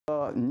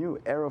New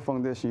Era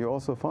Foundation, you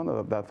also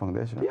founded that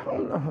foundation. Yeah,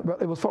 well,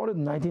 it was founded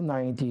in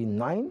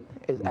 1999.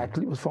 It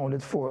actually was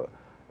founded for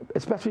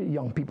especially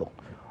young people.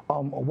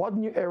 What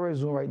New Era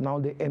is doing right now,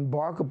 they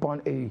embark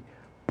upon a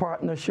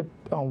partnership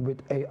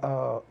with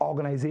a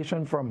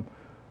organization from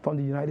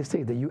the United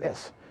States, the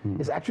U.S.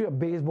 It's actually a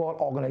baseball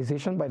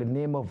organization by the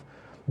name of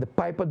the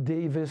Piper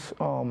Davis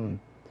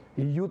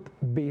Youth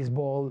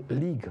Baseball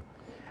League.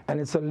 And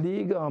it's a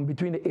league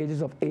between the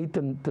ages of 8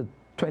 to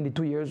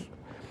 22 years.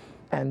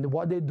 And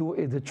what they do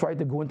is they try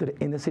to go into the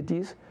inner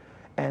cities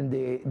and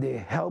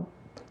they help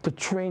to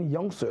train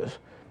youngsters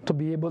to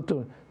be able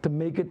to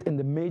make it in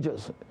the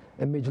majors,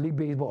 in Major League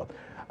Baseball.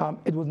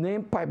 It was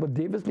named Piper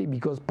Davis League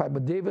because Piper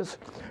Davis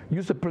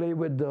used to play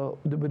with the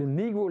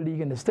Negro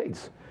League in the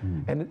States.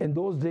 And in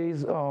those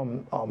days,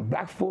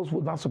 black folks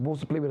were not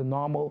supposed to play with a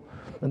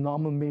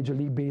normal Major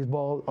League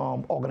Baseball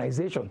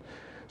organization.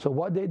 So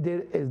what they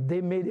did is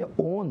they made their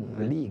own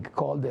league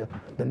called the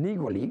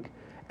Negro League.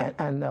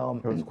 And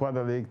it was quite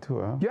a league too,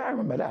 huh? Yeah, I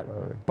remember that.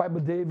 Right. Piper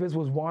Davis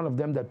was one of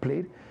them that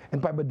played.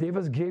 And Piper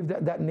Davis gave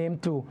that name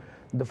to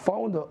the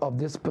founder of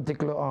this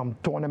particular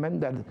tournament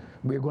that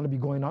we're going to be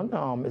going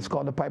on. It's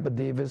called the Piper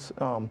Davis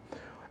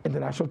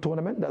International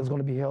Tournament that's going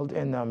to be held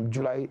in from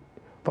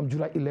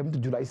July 11th to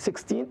July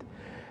 16th.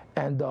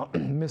 And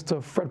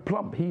Mr. Fred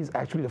Plump, he's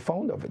actually the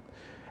founder of it.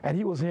 And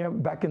he was here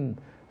back in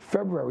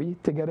February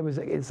together with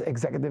his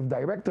executive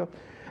director.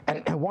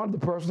 And one of the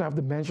persons I have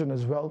to mention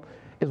as well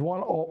is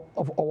one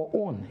of our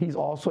own. He's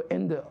also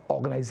in the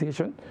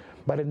organization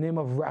by the name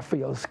of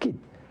Raphael Skeet.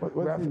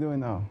 What's he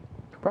doing now?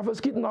 Raphael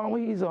Skeet now,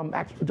 he's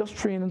actually just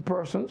training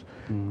persons,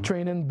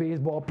 training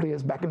baseball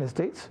players back in the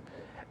States.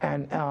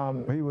 And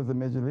he was a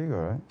major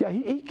leaguer, right? Yeah,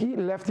 he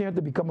left here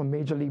to become a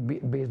Major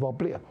League Baseball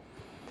player.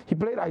 He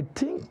played, I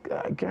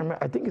can't remember,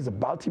 I think it's the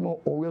Baltimore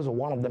Orioles or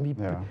one of them.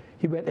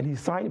 He went and he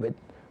signed with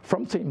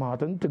from St.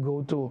 Martin to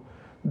go to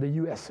the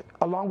U.S.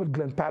 along with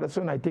Glenn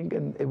Patterson, I think,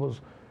 and it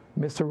was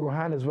Mr.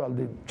 Rohan as well,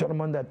 the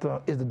gentleman that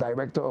is the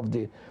director of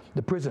the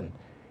prison.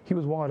 He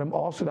was one of them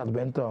also that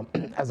went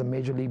as a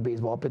Major League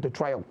Baseball player to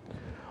try out.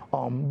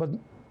 But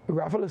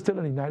Raphael is still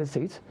in the United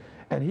States,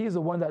 and he's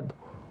the one that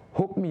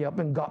hooked me up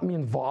and got me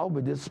involved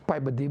with this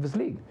Piper Davis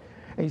League.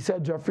 And he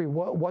said, Jeffrey,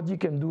 what you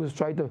can do is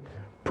try to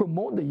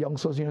promote the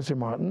youngsters here in St.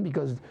 Martin,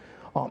 because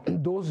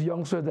those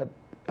youngsters that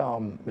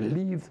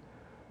leave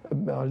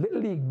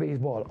Little League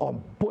Baseball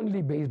or Pony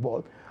League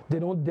Baseball, they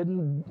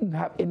didn't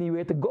have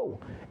anywhere to go.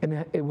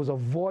 And it was a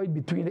void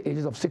between the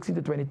ages of 16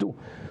 to 22.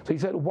 So he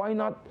said, why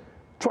not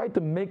try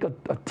to make a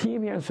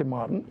team here in St.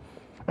 Martin,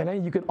 and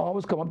then you can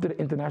always come up to the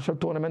international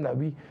tournament that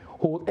we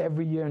hold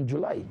every year in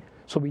July.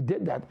 So we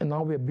did that, and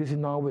now we're busy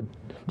now with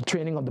the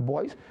training of the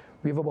boys.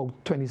 We have about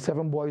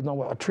 27 boys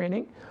now are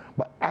training,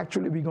 but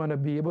actually we're going to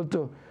be able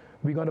to,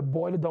 we're going to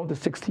boil it down to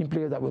 16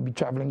 players that will be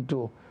traveling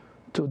to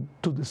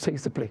the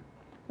States to play.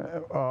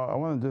 I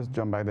want to just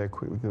jump back there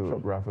quickly to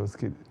Raphael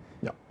Skeet.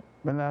 Yeah.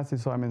 When last you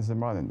saw him in St.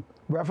 Martin?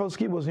 Raphael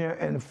Skeet was here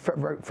in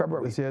February.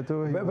 Was here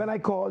too? When I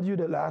called you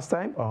the last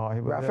time,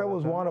 Raphael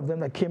was one of them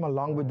that came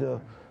along with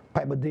the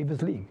Piper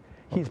Davis League.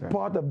 He's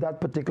part of that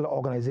particular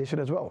organization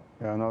as well.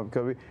 Yeah, no,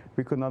 because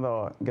we could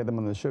not get them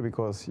on the show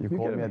because you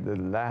called me at the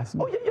last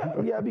minute.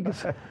 Yeah,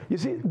 because you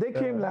see, they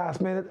came last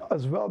minute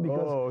as well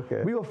because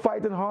we were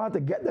fighting hard to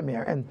get them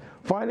here. And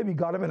finally we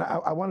got them, and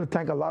I want to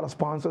thank a lot of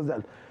sponsors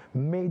that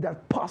made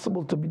that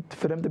possible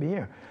for them to be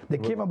here. They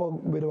came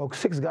with about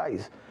 6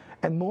 guys,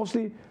 and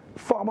mostly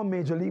former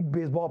Major League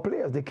Baseball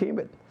players they came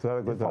with,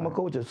 former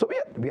coaches. So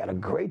we had a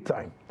great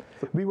time.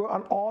 We were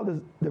on all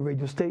the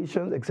radio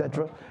stations,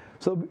 etc.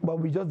 So, but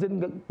we just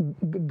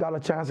didn't got a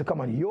chance to come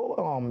on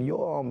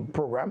your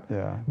program,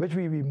 which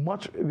we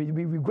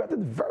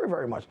regretted very,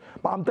 very much.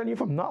 But I'm telling you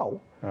from now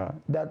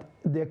that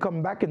they're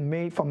coming back in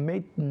May, from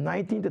May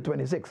 19 to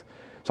 26.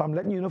 So I'm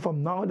letting you know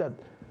from now that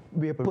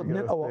we're putting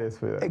in our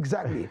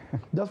exactly.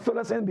 Just fill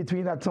us in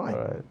between that time.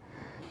 Right.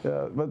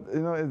 Yeah, but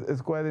you know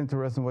it's quite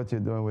interesting what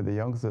you're doing with the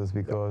youngsters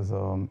because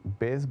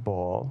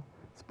baseball,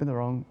 it's been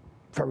around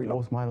very long.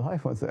 Most of my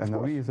life,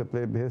 and we used to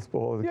play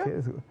baseball as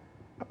kids.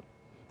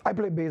 I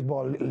played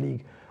baseball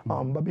league,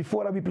 but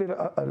before that we played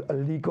a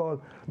league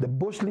called the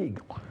Bush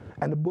League,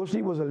 and the Bush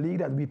League was a league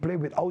that we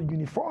played without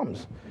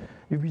uniforms.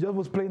 We just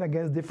was playing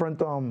against different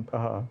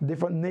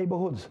different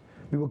neighborhoods.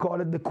 We would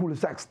call it the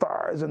Cul-de-sac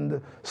Stars and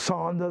the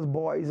Saunders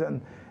boys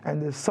and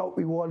the South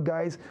Reward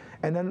guys.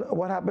 And then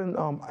what happened?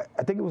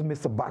 I think it was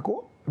Mr.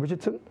 Bacco,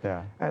 Richardson,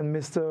 and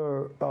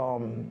Mr.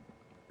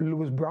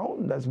 Lewis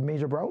Brown. That's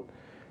Major Brown.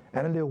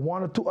 And then there were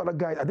 1 or 2 other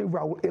guys. I think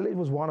Raul Illich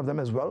was one of them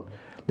as well.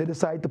 They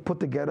decided to put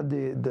together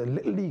the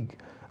Little League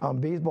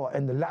baseball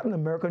and the Latin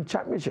American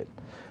Championship.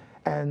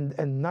 And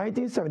in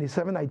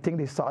 1977, I think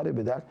they started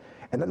with that.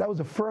 And that was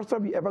the first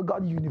time we ever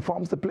got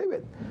uniforms to play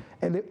with.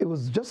 And it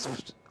was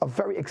just a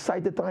very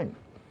exciting time.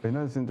 You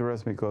know, it's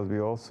interesting because we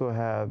also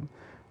had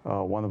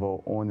one of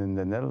our own in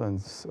the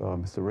Netherlands,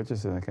 Mr.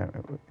 Richardson.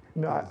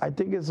 No, I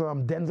think it's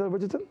Denzel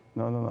Richardson.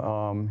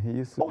 No. He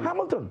used to. Oh,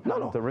 Hamilton.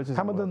 No. Richardson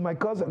Hamilton, my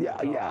cousin.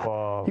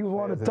 Yeah. He was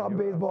one of the top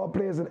baseball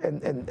players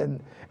in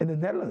the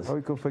Netherlands. Oh,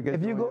 you could forget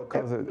if you go,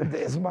 cousin.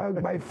 It's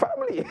my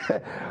family.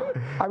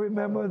 I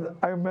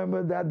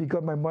remember that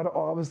because my mother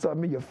always told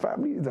me, your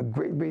family is a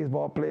great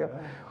baseball player,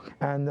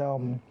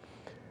 and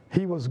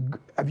he was.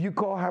 If you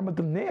call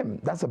Hamilton's name,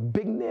 that's a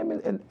big name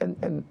in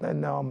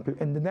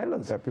the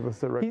Netherlands. Yeah, people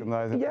still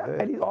recognize him. Yeah,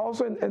 today. and he's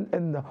also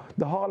in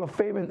the Hall of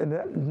Fame in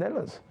the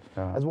Netherlands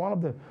as one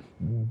of the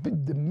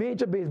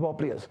major baseball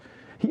players.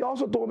 He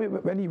also told me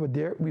when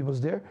we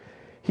was there,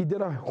 he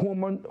did a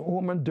home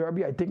run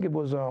derby. I think it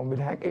was with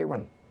Hank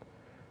Aaron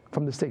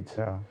from the States.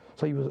 Yeah.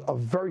 So he was a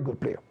very good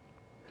player.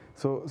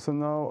 So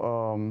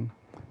now.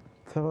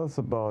 Tell us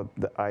about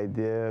the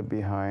idea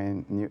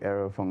behind New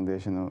Era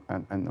Foundation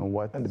and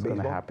what's going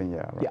to happen.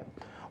 Yeah. Right. Yeah.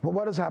 Well,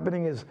 what is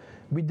happening is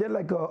we did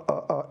like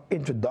a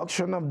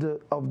introduction of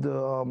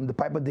the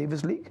Piper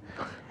Davis League,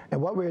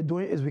 and what we're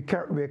doing is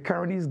we're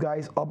carrying these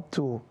guys up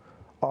to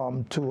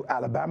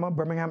Alabama,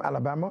 Birmingham,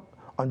 Alabama,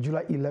 on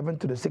July 11th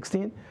to the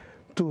 16th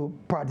to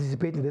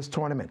participate in this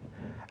tournament.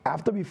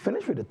 After we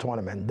finish with the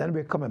tournament, then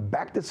we're coming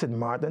back to St.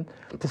 Martin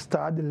to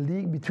start the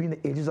league between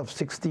the ages of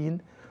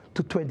 16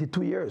 to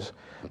 22 years,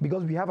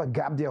 because we have a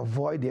gap there, a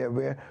void there,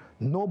 where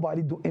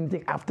nobody do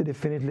anything after they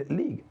finish the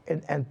league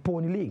and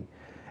pony league.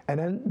 And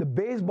then the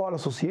baseball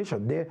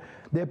association,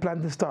 they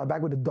plan to start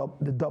back with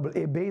the double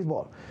A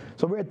baseball.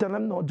 So we're telling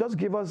them, no, just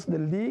give us the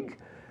league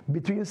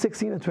between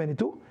 16 and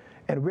 22,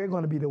 and we're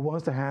going to be the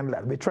ones to handle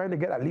that. We're trying to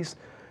get at least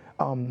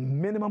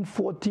minimum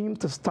 4 teams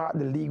to start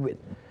the league with.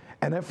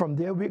 And then from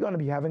there, we're going to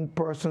be having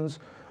persons,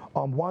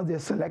 once they're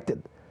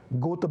selected,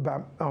 go to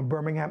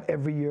Birmingham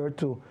every year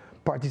to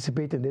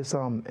participate in this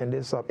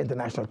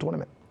international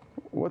tournament.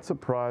 What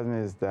surprised me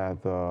is that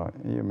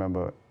you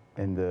remember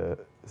in the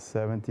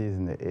 70s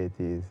and the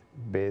 80s,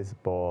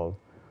 baseball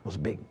was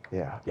big.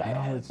 Yeah.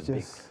 No, it's just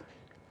big.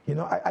 You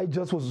know, I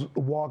just was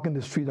walking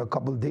the street a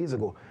couple of days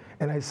ago,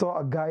 and I saw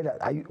a guy that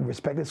I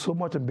respected so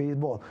much in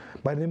baseball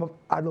by the name of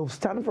Adolf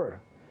Stanford.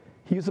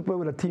 He used to play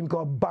with a team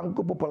called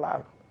Banco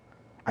Popular.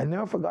 I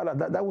never forgot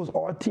that. That was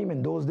our team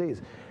in those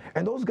days.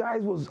 And those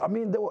guys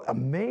they were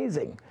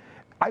amazing.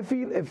 I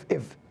feel if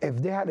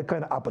they had the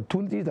kind of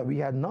opportunities that we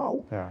had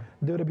now, there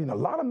would have been a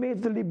lot of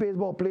Major League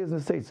Baseball players in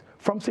the States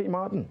from St.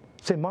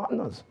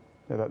 Martiners.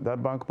 Yeah,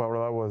 that Banco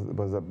Popular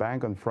was a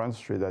bank on Front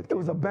Street. It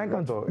was a bank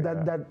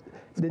that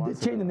they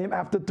changed the name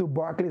after to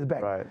Barclays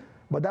Bank. Right.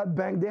 But that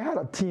bank, they had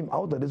a team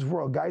out there. This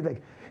world, guys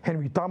like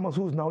Henry Thomas,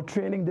 who's now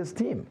training this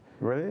team.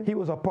 Really? He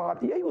was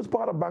he was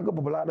part of Banco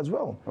Popular as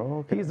well. Oh,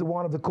 okay. He's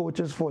one of the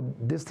coaches for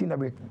this team that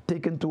we're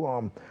taking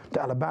to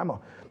Alabama.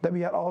 Then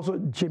we had also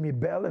Jimmy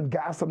Bell and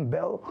Gaston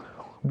Bell.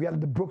 We had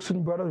the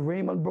Brookson brothers,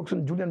 Raymond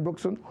Brookson, Julian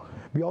Brookson.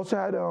 We also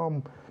had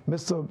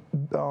Mr.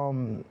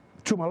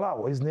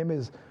 Chumalau. His name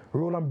is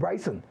Roland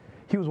Bryson.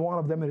 He was one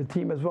of them in the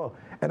team as well.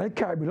 And then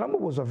Caribbean Lumber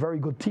was a very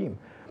good team.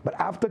 But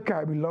after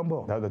Caribbean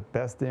Lumber... That was the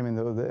best team in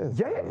those days.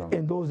 Yeah,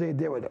 in those days,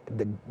 they were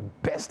the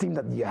best team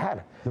that you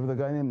had. There was a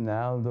guy named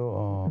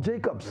Naldo...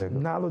 Jacobs.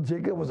 Naldo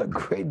Jacobs was a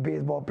great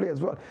baseball player as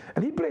well.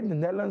 And he played in the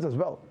Netherlands as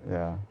well.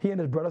 Yeah. He and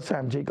his brother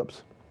Sam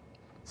Jacobs.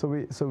 So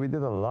we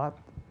did a lot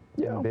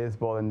in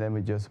baseball, and then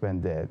we just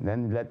went dead.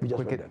 Then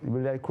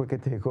we let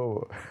cricket take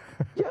over.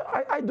 Yeah,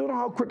 I don't know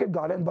how cricket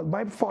got in, but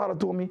my father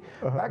told me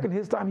back in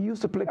his time he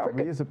used to play cricket.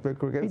 We used to play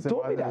cricket. He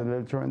told me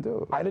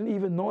that. I didn't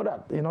even know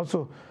that, you know.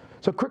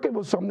 So cricket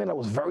was something that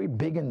was very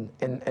big in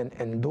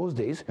those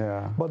days.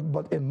 Yeah.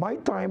 But in my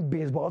time,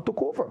 baseball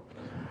took over.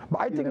 But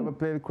I think you never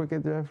played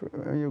cricket, Jeffrey?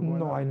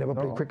 No, I never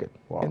played cricket.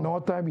 Wow. In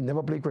our time, we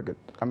never played cricket.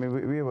 I mean,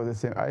 we were the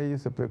same. I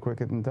used to play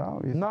cricket in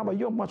town. No, but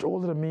you're much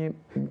older than me,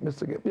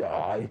 Mr. Gibbes.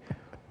 Yeah,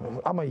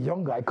 I'm a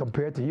young guy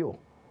compared to you.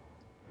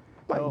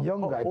 How old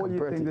do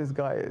you think this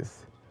guy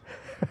is?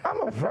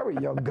 I'm a very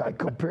young guy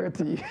compared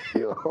to you,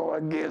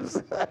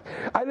 Gibbes.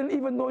 I didn't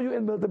even know you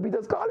in Milton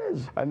Peters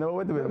College. I know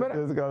what the Milton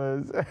Peters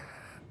College.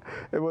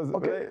 It was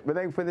when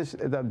I finished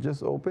that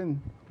just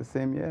opened the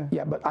same year.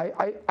 Yeah, but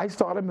I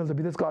started Milton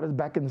Peters College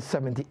back in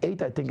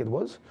 '78, I think it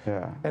was.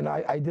 Yeah. And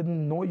I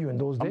didn't know you in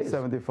those days.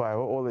 I'm 75.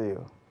 How old are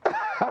you?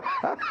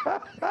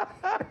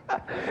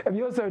 If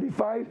you're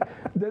 75,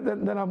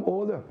 then I'm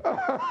older.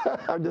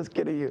 I'm just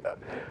kidding you.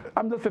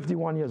 I'm just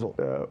 51 years old.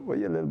 Well,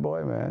 you're a little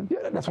boy, man.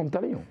 Yeah, that's what I'm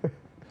telling you.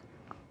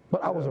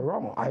 But I was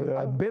around.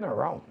 I've been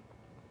around.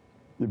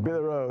 You've been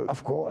around?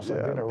 Of course,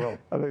 I've been around.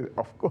 I think,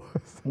 of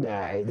course.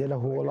 Yeah, I did a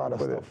whole lot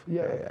of stuff.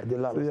 I did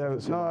a lot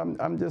of stuff. No,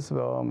 I'm just,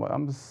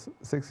 I'm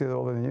 6 years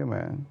older than you,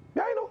 man.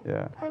 Yeah, I know.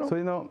 Yeah. I know. So,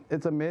 you know,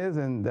 it's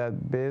amazing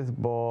that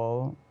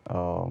baseball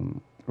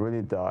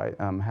really died.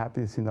 I'm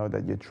happy to see now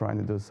that you're trying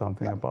to do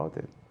something about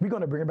it. We're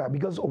going to bring it back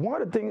because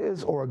one of the things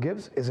is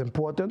Gibbes is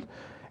important,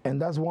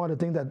 and that's one of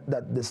the things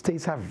that the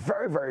States have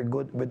very, very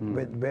good with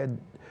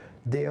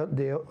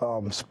their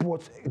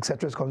sports,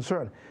 etc. is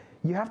concerned.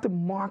 You have to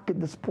market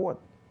the sport.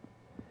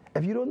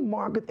 If you don't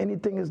market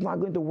anything, it's not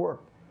going to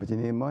work. But you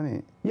need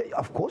money. Yeah,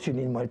 of course you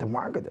need money to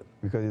market it.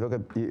 Because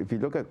if you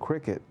look at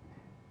cricket,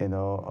 you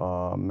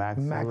know, Max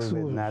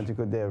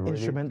Magical, they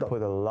really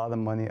put a lot of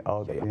money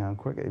out behind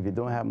cricket. If you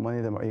don't have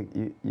money,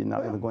 you're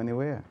not going to go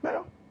anywhere.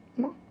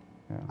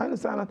 I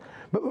understand that.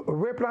 But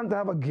we're planning to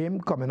have a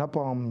game coming up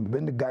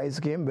when the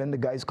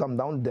guys come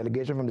down,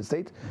 delegation from the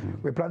state.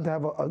 We plan to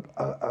have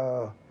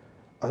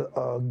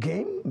a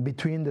game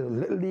between the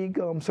Little League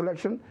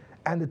selection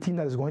and the team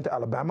that is going to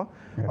Alabama.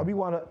 We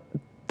want to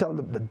tell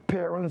the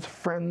parents,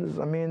 friends,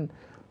 I mean,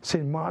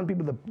 St. Martin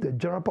people, the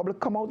general public,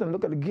 come out and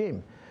look at the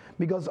game.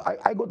 Because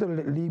I go to the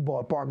Little League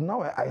ballpark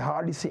now, I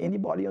hardly see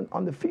anybody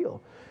on the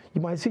field. You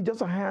might see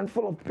just a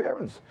handful of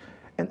parents.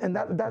 And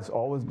that's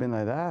always been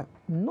like that.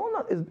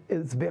 No,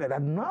 it's been like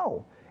that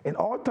now. In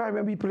our time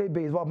when we played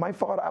baseball, my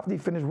father, after he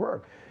finished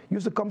work,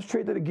 used to come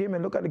straight to the game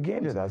and look at the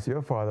games. Yeah, that's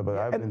your father, but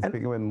I've been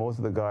speaking with most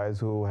of the guys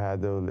who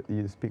had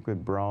you speak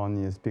with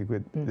Brown, you speak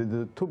with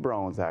the two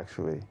Browns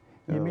actually.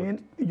 You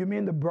mean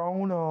the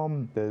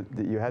Brown?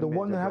 You had the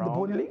one that had the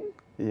Pony League.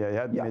 Yeah, you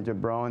had Major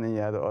Brown and you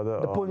had the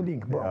other. The Pony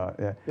League, Brown.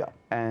 Yeah.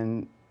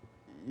 And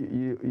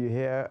you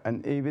hear,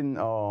 and even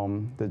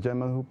the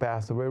gentleman who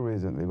passed away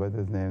recently, what's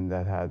his name,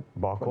 that had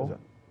Baco?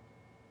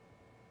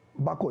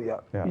 Baco,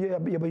 yeah,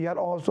 but you had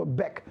also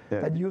Beck,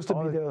 that used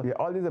to be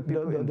all these are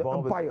people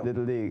involved with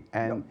Little League,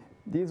 and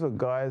these were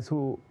guys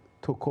who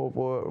took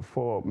over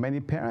for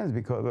many parents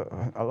because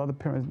a lot of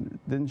parents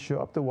didn't show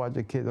up to watch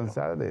their kids on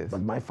Saturdays.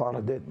 But my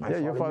father did.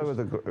 Your father was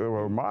a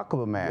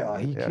remarkable man. Yeah,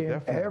 he came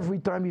definitely. Every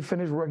time he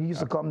finished work, he used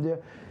to come there.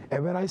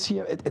 And when I see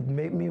him, it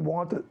made me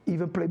want to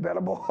even play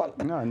better ball.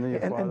 No,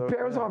 and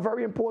parents are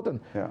very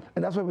important. Yeah.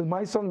 And that's why with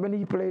my son, when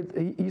he played,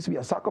 he used to be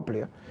a soccer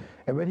player.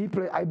 And when he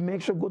played, I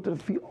make sure to go to the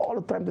field all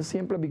the time to see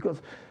him play,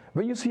 because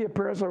when you see your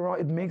parents around,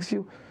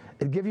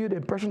 it gives you the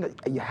impression that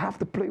you have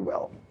to play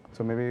well.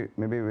 So maybe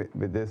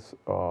with this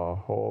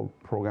whole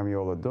program you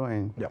all are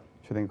doing,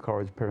 should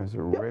encourage parents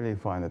to really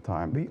find the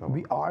time.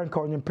 We are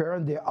encouraging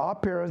parents. There are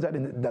parents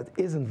that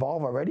is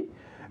involved already,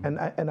 and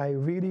I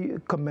really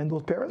commend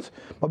those parents.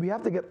 But we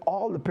have to get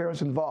all the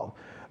parents involved.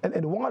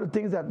 And one of the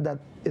things that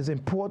is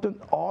important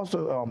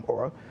also,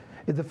 Aura,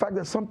 is the fact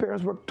that some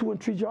parents work 2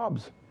 and 3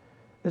 jobs,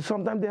 and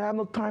sometimes they have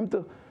no time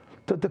to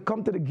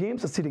come to the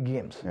games, to see the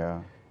games.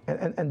 Yeah.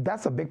 And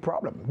that's a big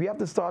problem. We have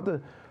to start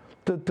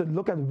to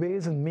look at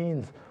ways and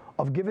means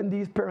of giving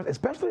these parents,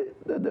 especially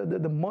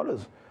the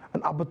mothers,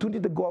 an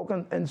opportunity to go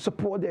out and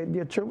support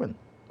their children.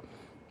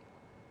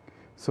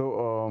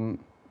 So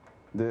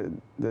the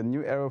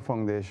New Era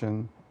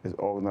Foundation is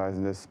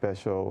organizing this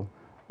special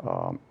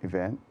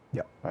event.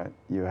 Yeah. Right.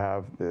 You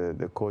have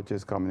the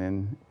coaches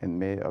coming in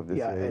May of this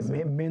year.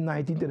 Yeah, May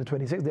 19th to the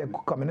 26th, they're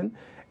coming in,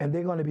 and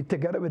they're going to be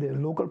together with the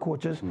local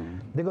coaches.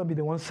 They're going to be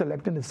the ones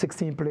selecting the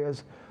 16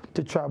 players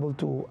to travel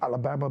to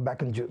Alabama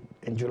back in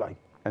July.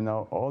 And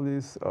now all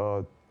these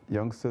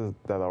youngsters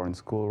that are in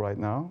school right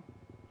now?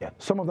 Yeah,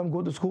 some of them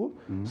go to school,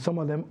 some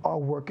of them are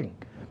working,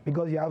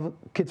 because you have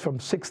kids from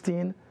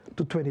 16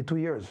 to 22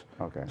 years.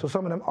 Okay. So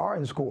some of them are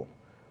in school,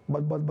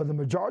 but the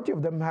majority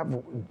of them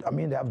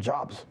they have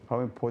jobs. How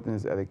important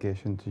is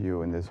education to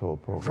you in this whole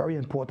program? Very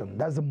important.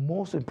 That's the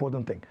most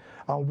important thing.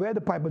 Where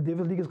the Piper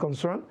Davis League is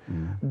concerned,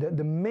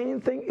 the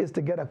main thing is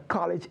to get a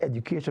college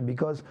education,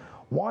 because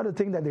one of the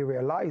things that they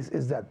realize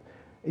is that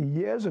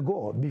years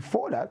ago,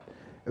 before that,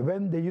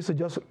 when they used to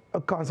just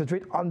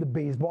concentrate on the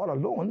baseball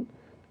alone,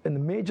 in the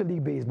Major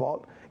League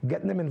Baseball,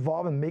 getting them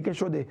involved and making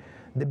sure they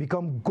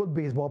become good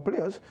baseball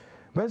players,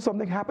 when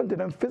something happened to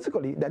them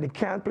physically that they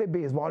can't play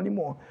baseball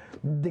anymore,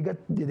 they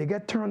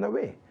get turned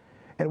away.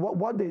 And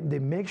what they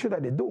make sure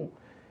that they do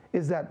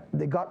is that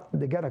they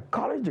get a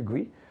college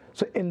degree,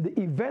 so in the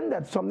event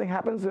that something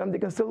happens to them, they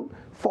can still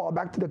fall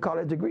back to the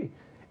college degree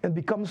and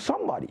become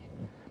somebody,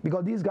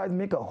 because these guys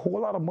make a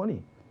whole lot of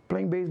money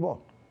playing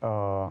baseball.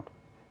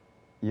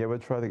 You ever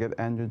try to get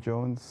Andrew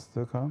Jones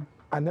to come?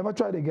 I never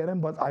tried to get him,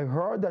 but I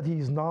heard that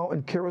he's now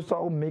in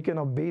Curacao making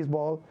a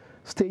baseball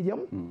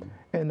stadium.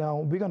 And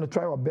we're going to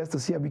try our best to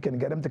see if we can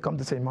get him to come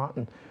to St.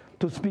 Martin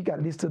to speak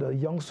at least to the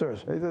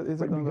youngsters with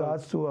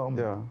regards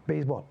to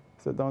baseball.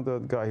 So down to the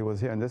guy, he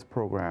was here in this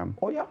program.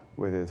 Oh, yeah.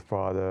 With his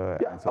father.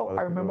 Yeah,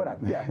 I remember that.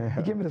 Yeah,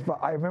 he gave me this.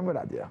 I remember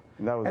that, yeah.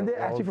 And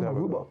they're actually from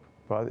Aruba.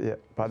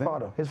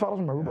 Pardon? His father's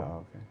from Aruba. Yeah,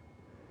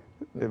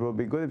 okay. It will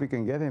be good if we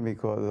can get him,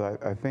 because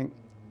I think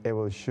it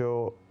will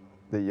show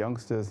the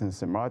youngsters in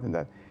St. Martin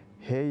that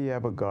here you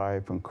have a guy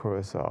from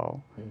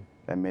Curacao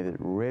that made it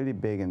really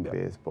big in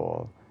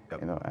baseball.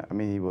 You know, I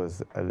mean, he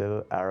was a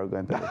little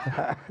arrogant at the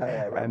time.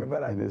 I remember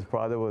that. And his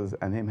father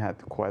and him had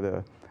quite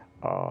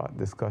a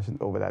discussion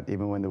over that,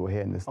 even when they were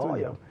here in the studio. Oh,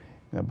 yeah.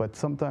 You know, but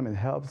sometimes it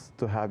helps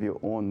to have your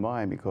own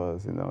mind,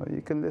 because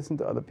you can listen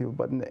to other people,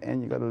 but in the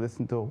end you got to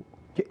listen to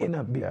your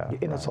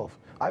inner self.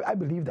 I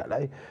believe that.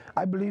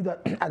 I believe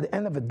that at the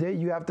end of the day,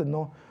 you have to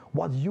know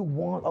what you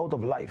want out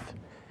of life.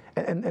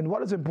 And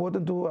what is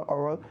important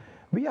to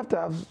we have to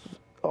have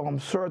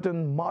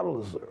certain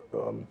models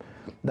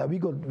that we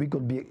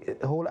could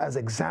hold as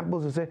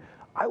examples and say,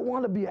 I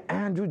want to be an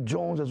Andrew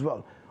Jones as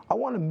well. I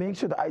want to make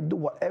sure that I do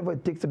whatever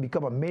it takes to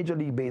become a Major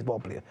League Baseball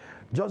player.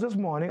 Just this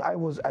morning, I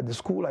was at the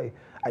school. I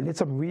did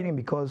some reading,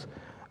 because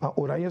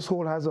Orion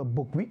School has a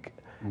book week,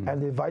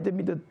 and they invited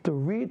me to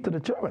read to the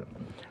children.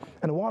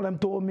 And one of them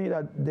told me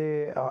that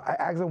I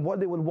asked them what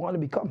they would want to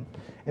become.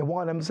 And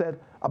one of them said,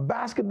 a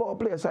basketball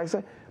player. So I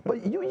said,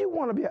 but you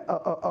want to be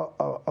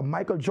a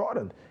Michael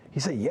Jordan? He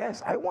said,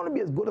 yes, I want to be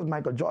as good as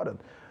Michael Jordan.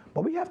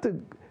 But we have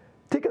to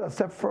take it a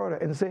step further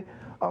and say,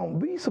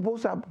 we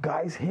supposed to have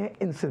guys here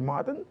in St.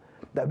 Martin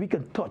that we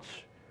can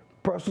touch.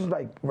 Persons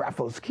like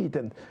Raphael Skeet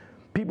and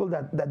people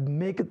that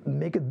make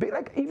it big,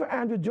 like even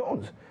Andrew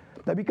Jones,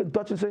 that we can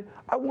touch and say,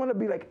 I want to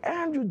be like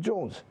Andrew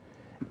Jones,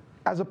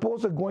 as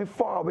opposed to going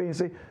far away and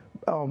say,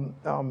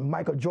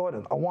 Michael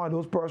Jordan, or one of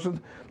those persons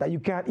that you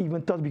can't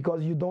even touch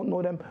because you don't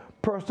know them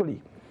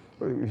personally.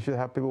 You should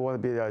have people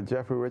want to be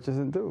Jeffry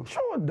Richardson too.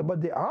 Sure,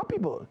 but there are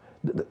people.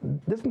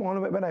 This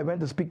morning when I went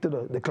to speak to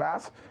the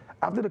class,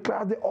 after the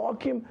class they all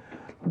came,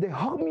 they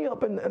hugged me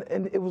up and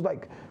it was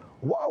like,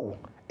 wow.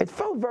 It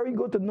felt very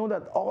good to know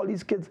that all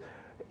these kids,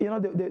 you know,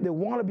 they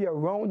want to be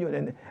around you,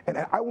 and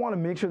I want to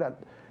make sure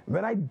that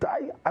when I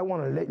die, I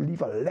want to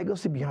leave a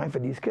legacy behind for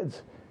these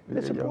kids.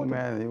 It's young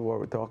man, you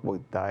were talking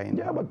about dying.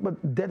 Yeah,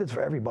 but death is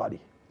for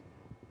everybody,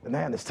 and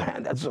I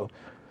understand that.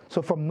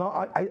 So from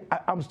now,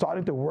 I'm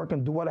starting to work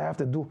and do what I have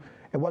to do,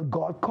 and what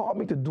God called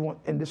me to do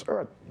in this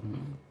earth.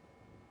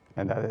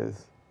 And that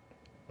is?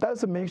 That is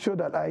to make sure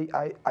that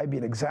I be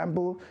an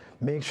example,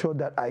 make sure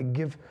that I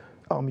give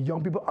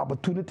young people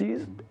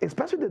opportunities,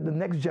 especially the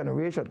next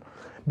generation,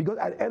 because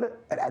at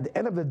the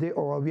end of the day,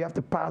 or we have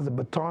to pass the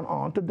baton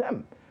on to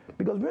them,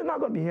 because we're not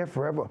going to be here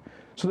forever.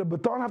 So the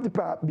baton have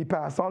to be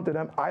passed on to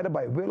them either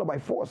by will or by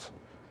force.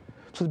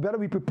 So it's better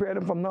we prepare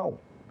them from now.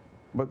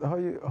 But how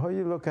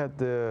you look at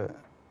the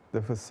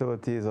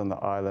facilities on the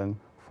island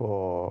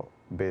for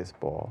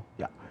baseball?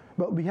 Yeah.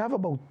 But we have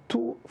about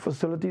 2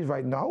 facilities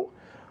right now,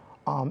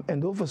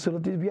 and those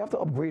facilities, we have to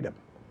upgrade them.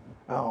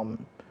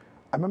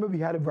 I remember we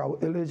had a Raul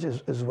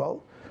Illich as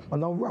well, but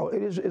now Raul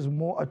Illich is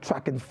more a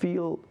track and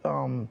field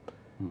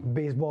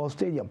baseball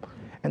stadium.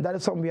 And that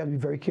is something we have to be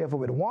very careful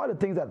with. One of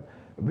the things that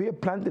we are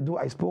planning to do,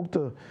 I spoke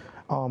to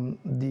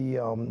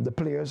the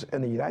players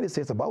in the United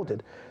States about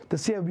it, to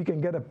see if we can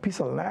get a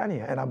piece of land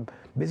here. And I'm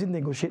busy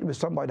negotiating with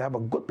somebody to have a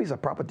good piece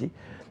of property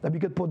that we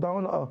could put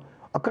down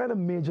a kind of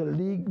Major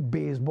League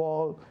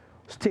Baseball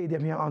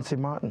stadium here on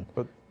St. Martin.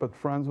 But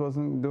Franz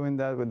wasn't doing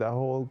that with that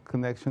whole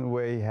connection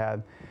where he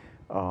had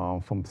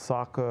from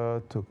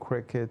soccer to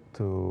cricket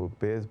to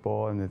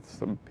baseball, and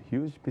it's a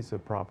huge piece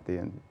of property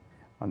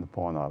on the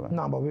Pawn Island.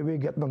 No, but we're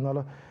getting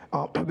another.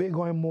 We're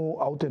going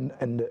more out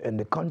in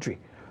the country.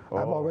 Oh.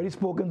 I've already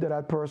spoken to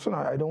that person.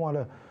 I don't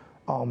want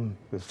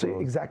to say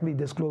exactly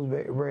disclose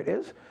where it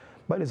is,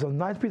 but it's a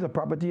nice piece of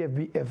property.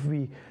 If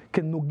we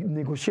can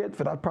negotiate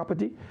for that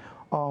property,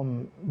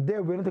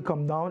 they're willing to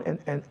come down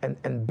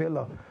and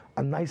build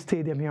a nice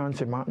stadium here in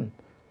St. Martin.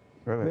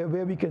 Really?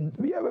 Where we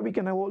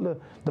can hold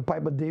the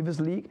Piper Davis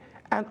League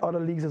and other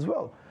leagues as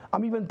well.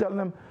 I'm even telling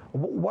them,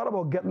 what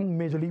about getting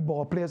Major League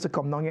ball players to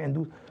come down here and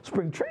do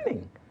spring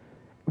training,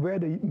 where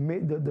the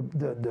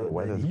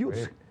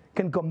youth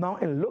can come down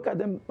and look at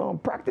them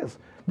practice.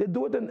 They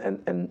do it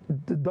in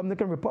the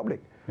Dominican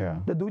Republic. Yeah.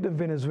 They do it in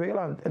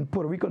Venezuela and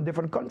Puerto Rico and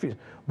different countries.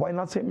 Why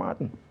not St.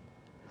 Martin?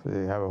 So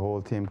they have a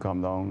whole team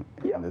come down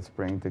in the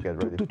spring to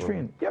get ready to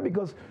train. Yeah,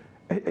 because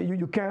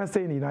you can't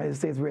stay in the United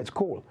States where it's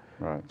cold.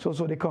 Right. So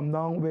they come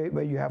down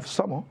where you have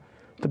summer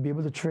to be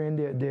able to train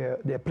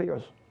their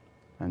players.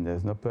 And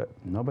there's no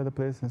better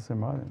place than St.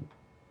 Martin.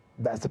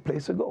 That's the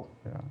place to go.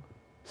 Yeah.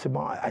 St.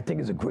 Martin, I think,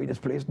 is the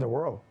greatest place in the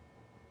world.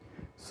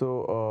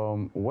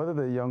 So what are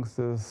the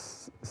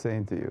youngsters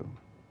saying to you?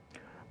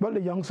 Well,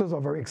 the youngsters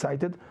are very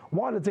excited.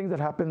 One of the things that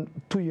happened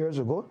 2 years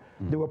ago,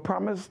 they were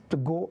promised to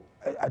go,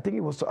 I think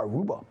it was to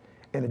Aruba,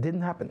 and it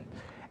didn't happen.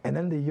 And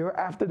then the year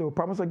after, they were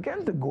promised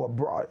again to go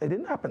abroad. It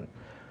didn't happen.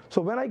 So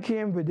when I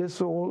came with this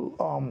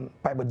whole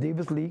Piper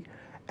Davis League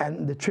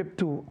and the trip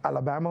to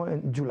Alabama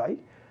in July,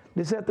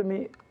 they said to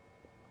me,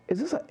 is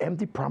this an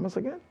empty promise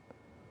again?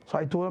 So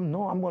I told them,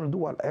 no, I'm going to do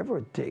whatever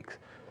it takes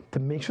to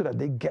make sure that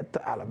they get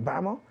to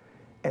Alabama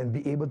and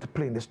be able to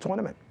play in this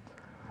tournament.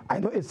 I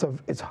know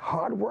it's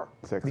hard work.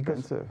 It's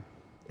expensive.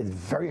 It's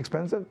very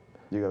expensive.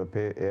 You got to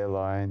pay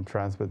airline,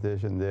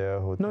 transportation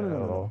there, hotel.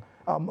 No.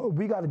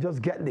 We got to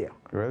just get there.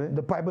 Really?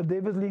 The Piper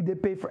Davis League, they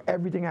pay for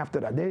everything after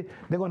that. They're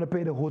going to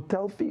pay the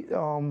hotel fee,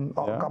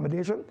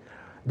 accommodation.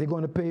 They're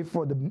going to pay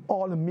for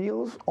all the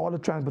meals, all the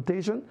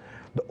transportation.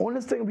 The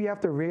only thing we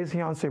have to raise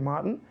here on St.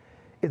 Martin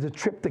is a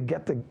trip to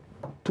get to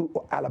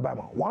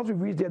Alabama. Once we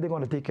reach there, they're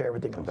going to take care of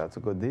everything else. That's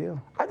a good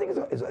deal. I think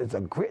it's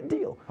a great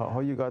deal. How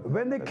you got?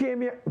 When they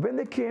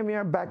came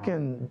here back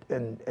in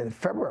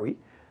February,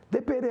 they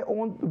paid their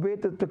own way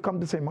to come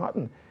to St.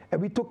 Martin, and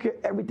we took care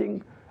of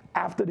everything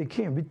after they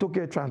came. We took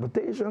care of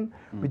transportation.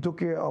 We took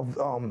care of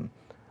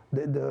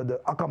the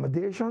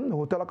accommodation, the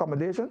hotel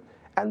accommodation,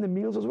 and the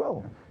meals as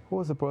well. Who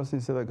was the person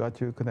you said that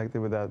got you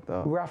connected with that?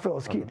 Raphael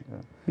Skeet.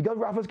 Because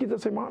Raphael Skeet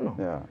is St. Martin.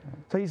 Yeah.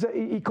 So he said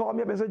he called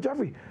me up and said,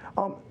 Jeffrey,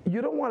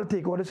 you don't want to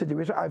take over the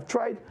situation. I've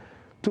tried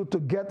to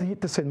get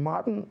to St.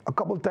 Martin a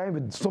couple of times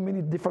with so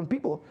many different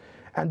people,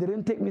 and they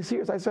didn't take me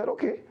serious. I said,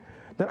 okay,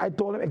 then I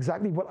told him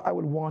exactly what I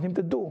would want him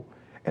to do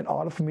in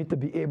order for me to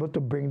be able to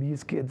bring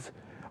these kids,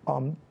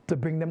 to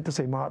bring them to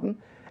St. Martin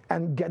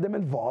and get them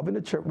involved in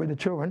with the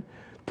children,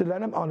 to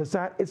let them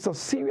understand it's a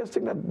serious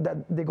thing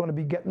that they're going to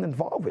be getting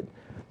involved with,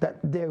 that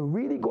they're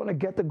really going to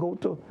get to go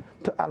to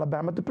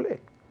Alabama to play.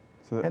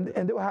 So and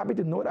they were happy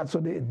to know that. So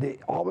they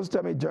always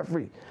tell me,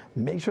 Jeffrey,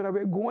 make sure that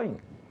we're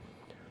going.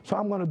 So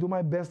I'm going to do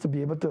my best to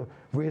be able to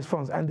raise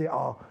funds. And there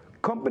are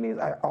companies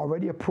I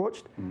already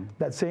approached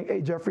that saying,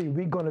 hey, Jeffrey,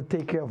 we're going to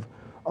take care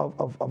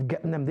of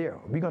getting them there.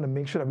 We're going to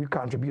make sure that we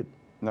contribute.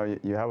 Now,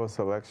 you have a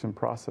selection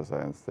process,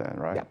 I understand,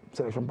 right? Yeah,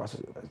 selection process,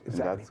 exactly.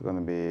 And that's going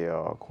to be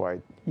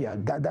quite... Yeah,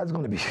 that's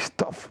going to be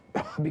tough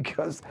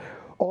because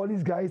all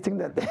these guys think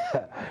that,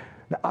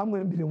 that I'm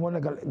going to be the one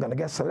that's going to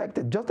get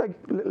selected, just like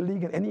Little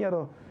League and any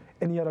other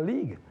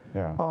league.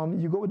 Yeah.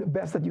 You go with the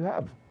best that you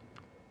have.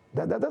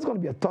 That's going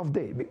to be a tough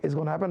day. It's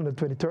going to happen on the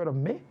 23rd of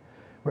May,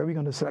 where we're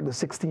going to select the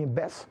 16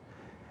 best.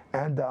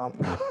 And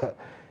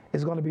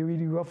it's going to be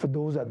really rough for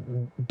those that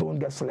don't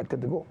get selected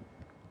to go.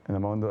 And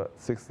among the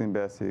 16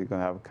 best, you're going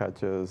to have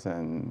catchers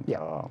and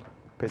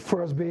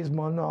first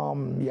baseman,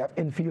 you have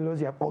infielders,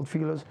 you have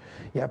outfielders,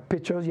 you have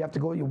pitchers, you have to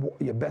go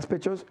your best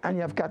pitchers, and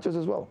you have catchers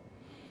as well.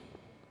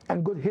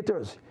 And good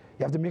hitters.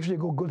 You have to make sure you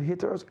go good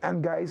hitters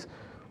and guys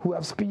who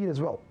have speed as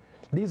well.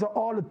 These are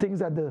all the things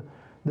that the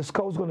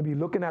scouts are going to be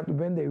looking at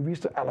when they reach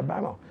to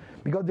Alabama,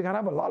 because they're going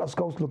to have a lot of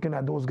scouts looking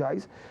at those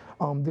guys.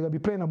 They're going to be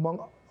playing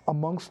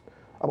amongst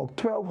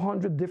about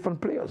 1,200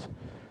 different players.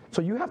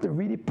 So you have to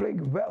really play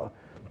well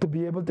to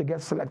be able to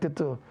get selected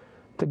to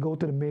go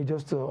to the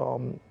majors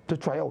to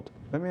try out.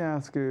 Let me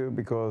ask you,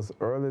 because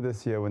early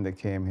this year when they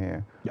came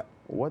here,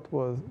 what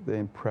was the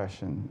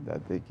impression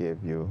that they gave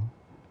you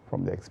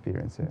from the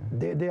experience here?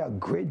 They are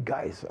great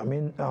guys. I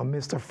mean,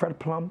 Mr. Fred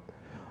Plum,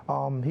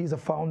 he's a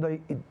founder,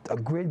 a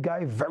great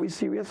guy, very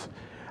serious.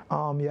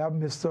 You have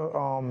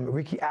Mr.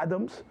 Ricky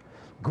Adams,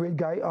 great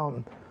guy,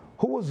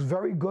 who was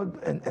very good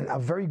and a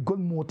very good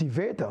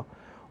motivator.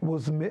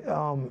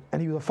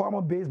 And he was a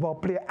former baseball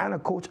player and a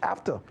coach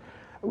after.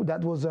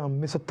 That was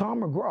Mr.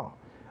 Tom McGraw.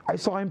 I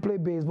saw him play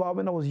baseball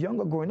when I was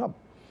younger growing up.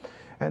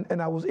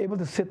 And I was able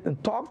to sit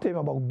and talk to him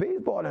about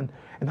baseball and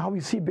how we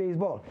see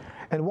baseball.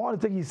 And one of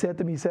the things he said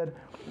to me, he said,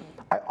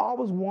 I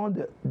always want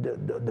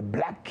the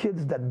black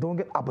kids that don't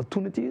get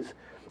opportunities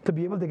to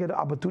be able to get an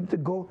opportunity to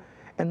go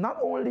and not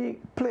only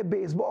play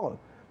baseball,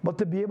 but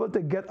to be able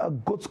to get a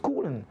good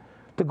schooling,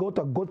 to go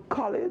to a good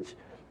college,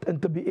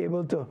 and to be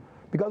able to,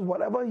 because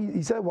whatever,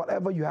 he said,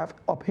 whatever you have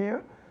up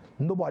here,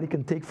 nobody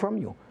can take from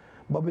you.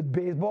 But with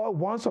baseball,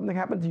 once something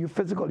happens to you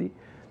physically,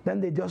 then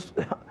they just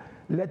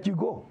let you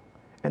go.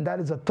 And that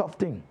is a tough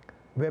thing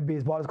where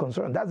baseball is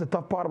concerned. That's the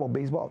tough part about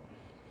baseball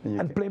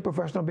and playing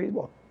professional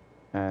baseball.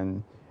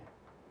 And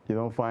you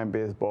don't find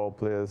baseball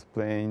players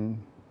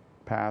playing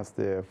past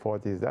their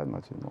 40s that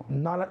much anymore.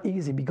 Not that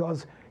easy,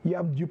 because you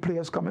have new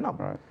players coming up.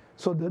 Right.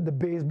 So the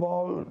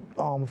baseball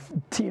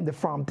team, the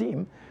farm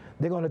team,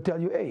 they're going to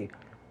tell you, hey,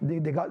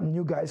 they got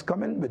new guys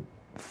coming, but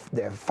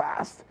they're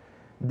fast.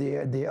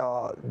 They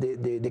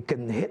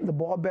can hit the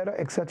ball better,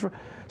 etc.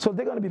 So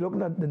they're going to be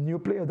looking at the new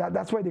players.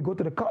 That's why they go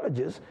to the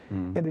colleges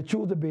and they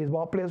choose the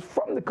baseball players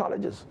from the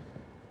colleges.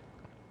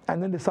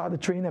 And then they start to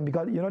train them,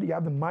 because you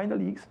have the minor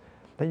leagues,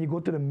 then you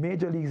go to the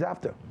major leagues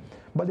after.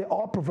 But they're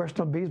all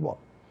professional baseball,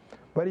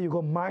 whether you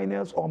go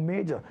minors or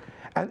major.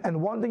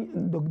 And one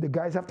thing the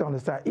guys have to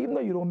understand, even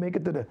though you don't make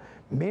it to the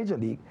major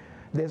league,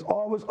 there's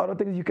always other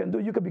things you can do.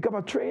 You can become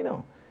a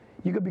trainer.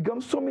 You can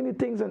become so many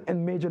things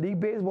in Major League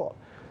Baseball.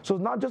 So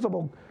it's not just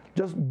about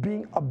just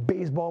being a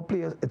baseball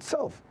player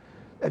itself.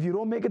 If you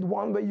don't make it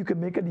one way, you can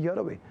make it the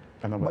other way.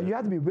 But you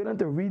have to be willing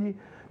to really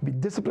be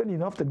disciplined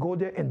enough to go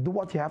there and do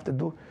what you have to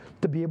do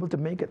to be able to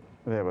make it.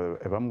 Yeah,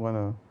 but if I'm going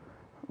to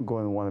go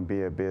and want to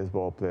be a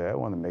baseball player, I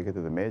want to make it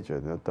to the major.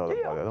 I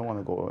don't want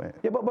to go.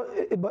 Yeah,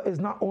 but it's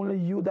not only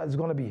you that's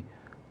going to be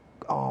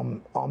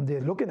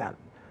they're looking at.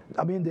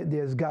 I mean,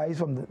 there's guys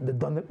from the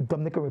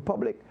Dominican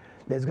Republic.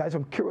 There's guys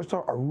from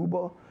Curacao,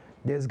 Aruba.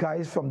 There's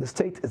guys from the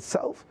state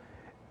itself.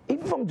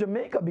 Even from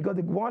Jamaica, because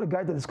one of the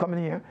guys that is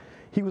coming here,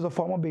 he was a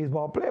former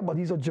baseball player, but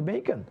he's a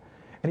Jamaican.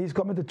 And he's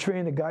coming to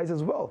train the guys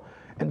as well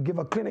and give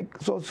a clinic.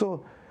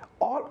 So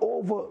all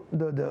over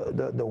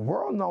the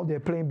world now, they're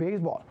playing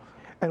baseball.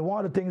 And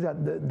one of the things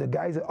that the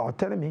guys are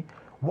telling me,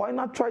 why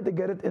not try to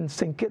get it in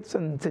St. Kitts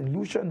and St.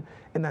 Lucia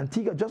and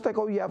Antigua, just like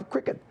how you have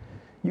cricket.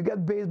 You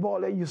get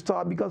baseball and you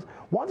start, because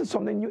once it's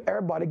something new,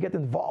 everybody get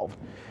involved.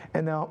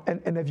 And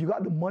if you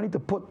got the money to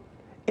put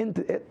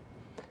into it,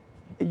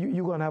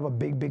 you're gonna have a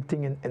big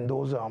thing in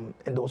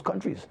those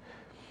countries.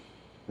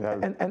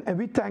 Yeah. And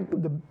we thank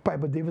the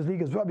Piper Davis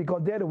League as well,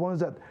 because they're the ones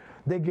that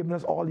they're giving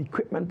us all the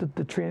equipment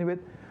to train with.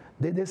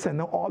 They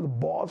send out all the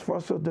balls for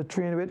us to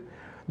train with.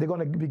 They're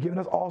gonna be giving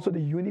us also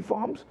the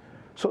uniforms.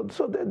 So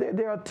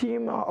they're a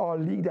team or a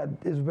league that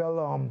is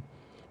well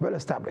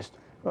established.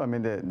 Well, I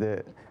mean,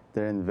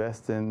 they're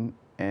investing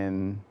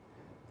in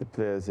the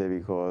players here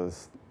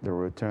because the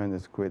return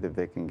is great if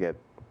they can get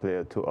a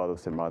player to out of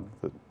St. Martin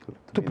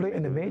to play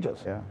in the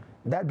majors. Yeah.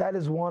 That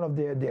is one of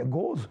their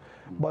goals.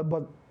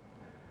 But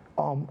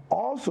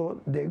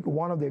Also,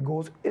 one of their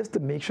goals is to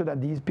make sure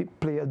that these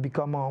players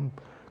become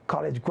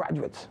college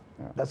graduates.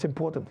 Yeah. That's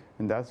important.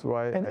 And that's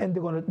why.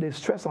 And they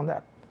stress on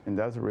that. And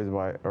that's the reason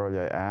why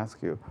earlier I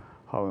asked you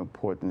how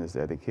important is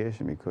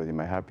education, because you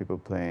might have people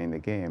playing the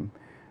game,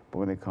 but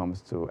when it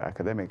comes to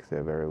academics,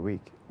 they're very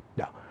weak.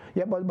 Yeah,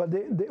 yeah, but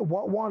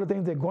one of the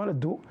things they're going to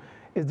do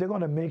is they're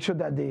going to make sure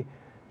that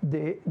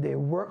they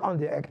work on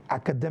their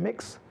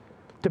academics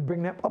to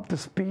bring them up to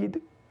speed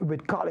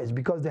with college,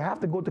 because they have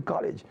to go to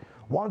college.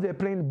 Once they're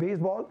playing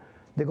baseball,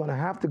 they're going to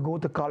have to go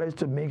to college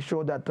to make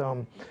sure that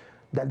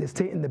that they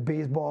stay in the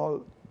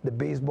baseball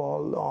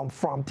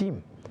farm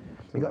team,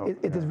 because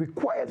it is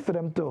required for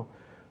them to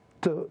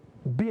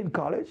be in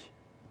college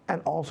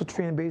and also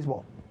train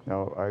baseball.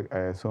 Now, I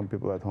assume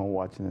people at home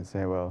watching and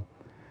saying, well,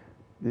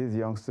 these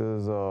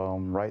youngsters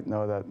right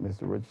now that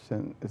Mr.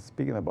 Richardson is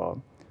speaking about,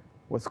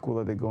 what school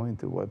are they going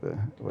to? What?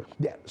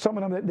 Yeah, some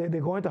of them,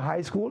 they're going to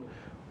high school.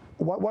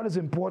 What is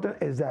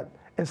important is that,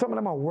 and some of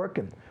them are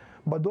working,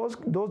 but those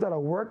that are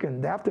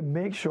working, they have to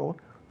make sure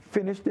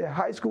finish their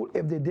high school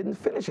if they didn't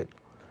finish it.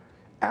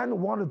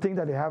 And one of the things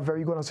that they have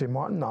very good on St.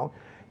 Martin now,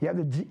 you have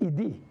the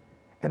GED,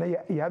 and then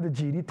you have the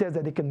GED test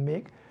that they can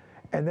make,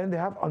 and then they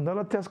have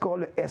another test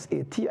called the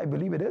SAT, I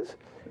believe it is.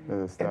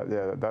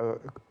 That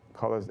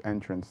college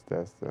entrance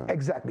test.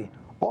 Exactly.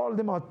 All of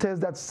them are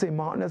tests that St.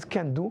 Martiners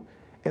can do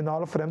in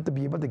order for them to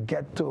be able to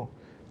get to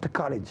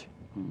college.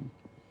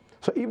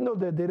 So even though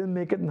they didn't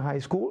make it in high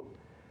school,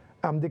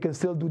 they can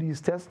still do these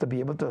tests to be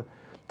able to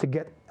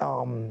get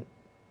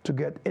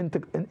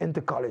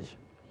into college.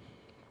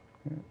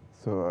 Yeah.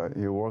 So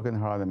you're working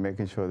hard and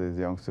making sure these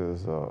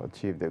youngsters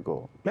achieve their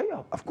goal.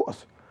 Yeah, of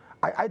course.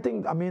 I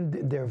think,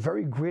 they're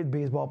very great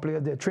baseball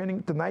players. They're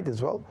training tonight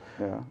as well.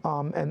 Yeah.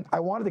 And I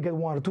wanted to get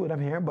one or two of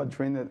them here, but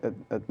train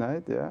at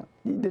night, yeah.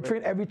 They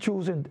train every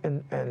Tuesday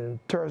and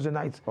Thursday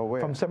nights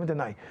from 7 to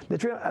 9. They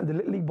train at the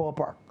Little League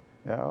ballpark.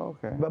 Yeah,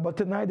 okay. But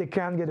tonight they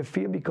can't get a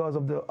field because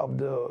of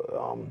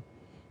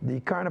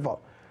the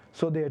carnival.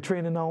 So they're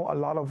training now a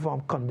lot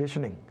of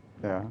conditioning.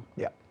 Yeah.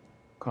 Yeah.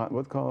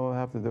 What carnival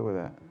have to do with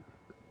that?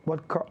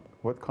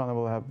 What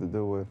carnival have to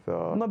do with?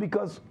 No,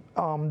 because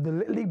the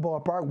Little League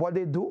ballpark, what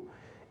they do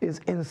is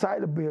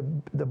inside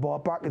the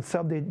ballpark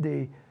itself,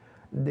 they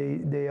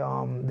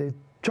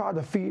charge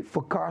a fee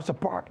for cars to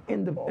park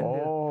in the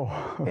Little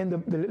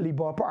League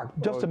ballpark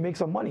just to make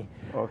some money.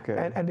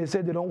 Okay. And they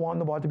said they don't want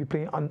the ball to be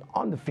playing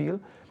on the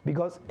field,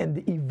 because in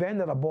the event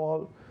that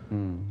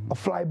a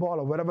fly ball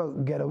or whatever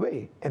get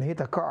away and hit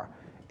a car,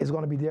 it's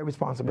going to be their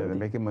responsibility. Yeah,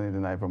 they're making money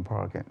tonight from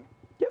parking.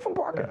 Yeah, from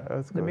parking. Yeah,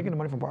 that's good. They're making the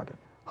money from parking.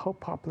 How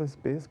popular is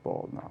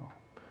baseball now?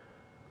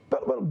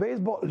 Well,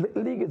 baseball,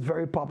 Little League is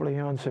very popular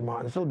here in St.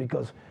 Martin still,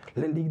 because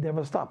Little League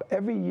never stop.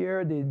 Every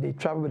year they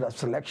travel with a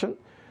selection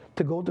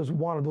to go to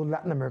one of those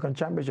Latin American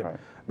championships. Right.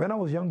 When I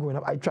was young growing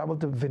up, I traveled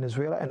to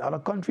Venezuela and other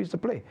countries to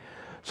play.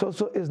 So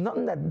it's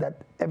nothing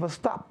that ever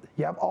stopped.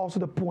 You have also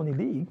the Pony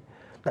League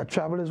that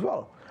travel as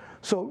well.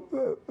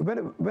 So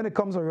when it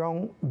comes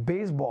around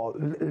baseball,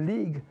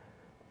 league,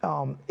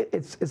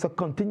 it's a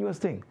continuous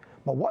thing.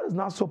 But what is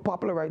not so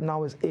popular right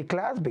now is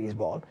A-class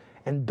baseball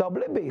and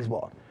AA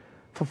baseball.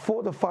 For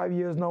 4 to 5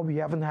 years now, we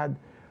haven't had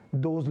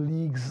those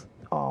leagues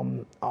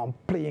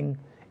playing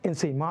in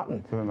St.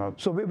 Martin.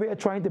 So we are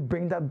trying to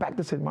bring that back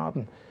to St.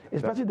 Martin,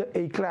 especially the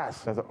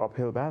A-class. That's an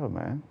uphill battle,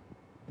 man.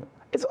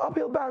 It's an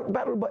uphill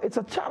battle, but it's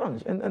a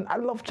challenge, and I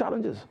love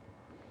challenges.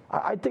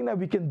 I think that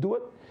we can do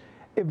it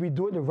if we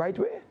do it the right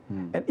way.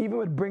 And even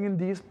with bringing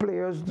these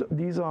players,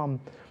 these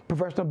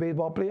professional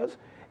baseball players,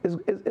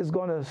 is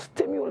going to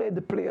stimulate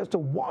the players to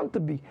want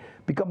to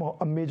become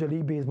a Major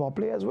League Baseball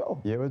player as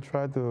well. You ever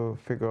try to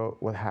figure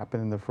out what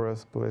happened in the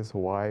first place,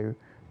 why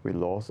we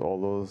lost all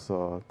those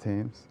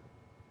teams?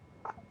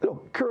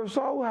 Look,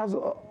 Curacao has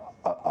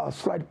a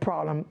slight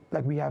problem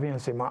like we have here in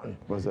St. Martin.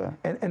 What's that?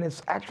 And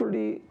it's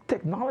actually,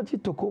 technology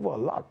took over a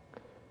lot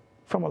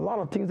from a lot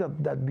of things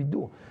that we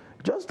do.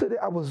 Just today,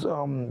 I was,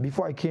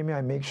 before I came here,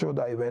 I made sure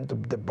that I went to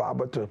the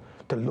barber to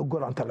look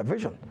good on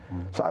television.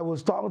 So I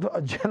was talking to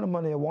a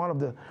gentleman here, one of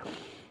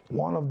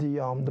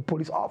the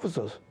police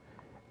officers,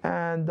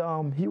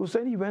 and he was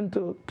saying he went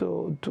to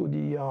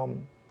the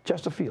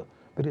Chesterfield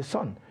with his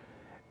son.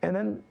 And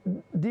then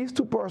these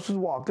two persons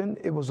walked in.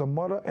 It was a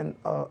mother and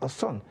a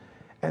son.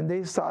 And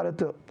they started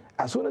to,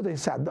 as soon as they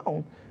sat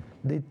down,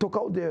 they took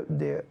out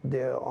their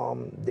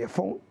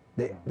phone,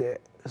 their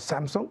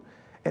Samsung,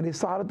 and they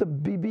started to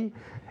BB.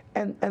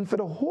 And for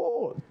the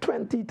whole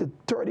 20 to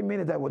 30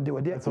 minutes that they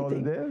were there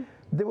eating,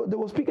 they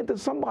were speaking to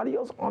somebody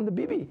else on the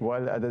BB.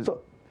 While at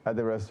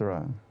the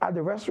restaurant? At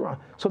the restaurant.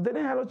 So they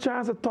didn't have a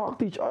chance to talk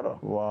to each other.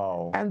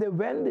 Wow. And they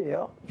went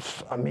there,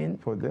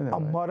 for dinner,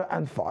 mother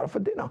and father for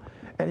dinner.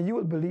 And you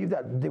would believe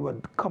that they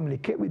would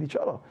communicate with each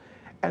other.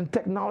 And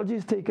technology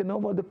is taking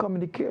over the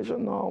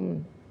communication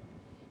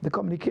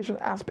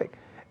aspect.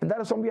 And that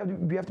is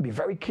something we have to be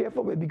very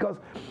careful with, because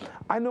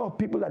I know of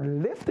people that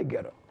live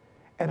together.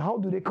 And how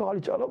do they call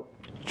each other?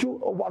 Through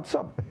a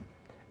WhatsApp.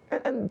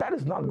 And that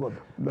is not good.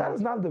 That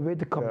is not the way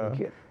to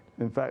communicate.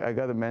 In fact, I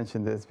got to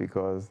mention this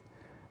because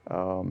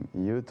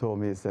You told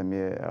me to send me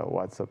a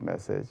WhatsApp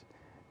message.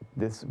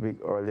 This week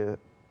earlier,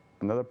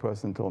 another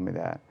person told me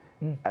that.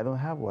 I don't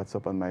have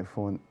WhatsApp on my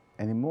phone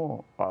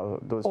anymore.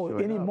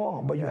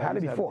 Anymore? But you had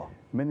it before.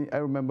 I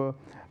remember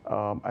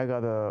I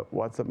got a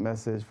WhatsApp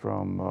message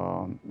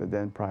from the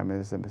then Prime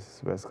Minister,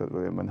 Mrs. Westcott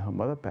Williams, when her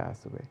mother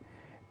passed away.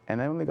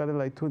 And I only got it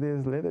like 2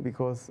 days later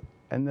because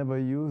I never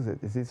used it.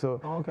 You see,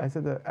 so I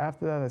said that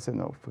after that, I said,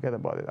 no, forget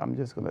about it. I'm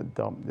just going to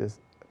dump this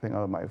thing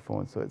out of my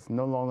phone. So it's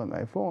no longer on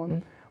my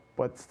phone,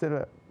 but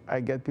still I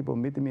get people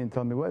meeting me and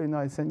tell me, well, you know,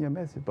 I sent you a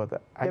message,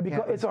 but I can't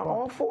because it's on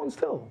our phone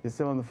still. It's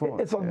still on the phone.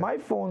 It's on my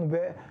phone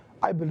where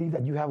I believe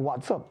that you have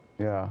WhatsApp.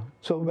 Yeah.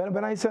 So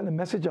when I send a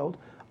message out,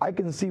 I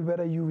can see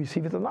whether you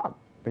receive it or not.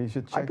 But you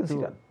should check see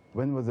that.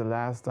 When was the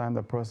last time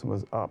the person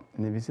was up?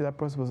 And if you see that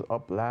person was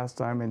up last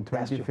time in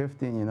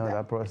 2015, you know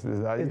that person is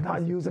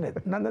not using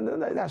it. No,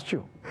 that's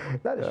true.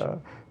 That is true.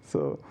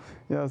 So,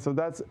 so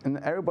that's, and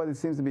everybody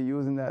seems to be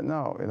using that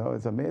now. You know,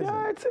 it's amazing.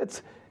 Yeah,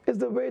 it's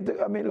the way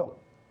to, I mean, look,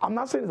 I'm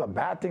not saying it's a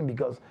bad thing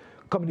because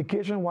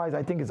communication-wise,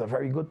 I think it's a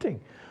very good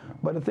thing.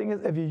 But the thing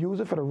is, if you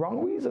use it for the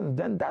wrong reasons,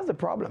 then that's the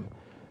problem.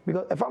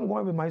 Because if I'm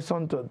going with my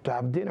son to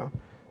have dinner,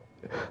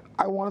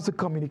 I want us to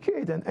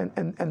communicate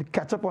and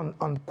catch up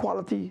on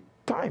quality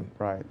time.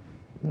 Right.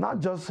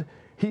 Not just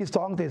he's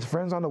talking to his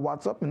friends on the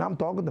WhatsApp and I'm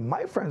talking to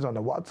my friends on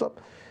the WhatsApp,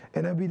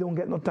 and then we don't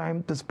get no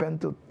time to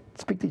spend to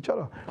speak to each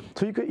other.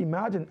 So you could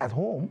imagine at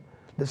home,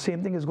 the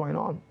same thing is going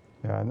on.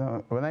 Yeah,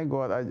 no. When I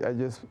go out,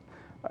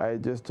 I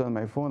just turn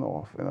my phone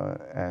off, you know,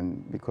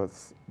 and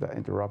because the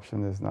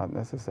interruption is not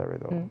necessary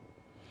though.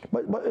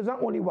 But it's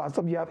not only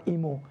WhatsApp. You have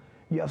email,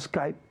 you have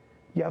Skype,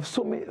 you have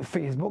so many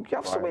Facebook, you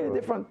have so many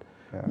different.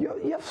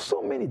 You have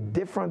so many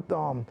different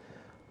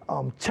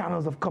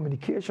channels of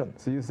communication.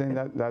 So you're saying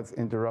that's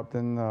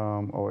interrupting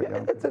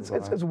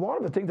it's one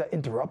of the things that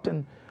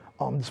interrupting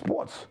the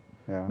sports.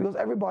 Yeah.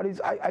 Because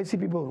I see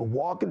people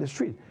walk in the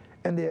street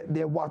and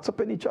they're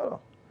WhatsApping each other.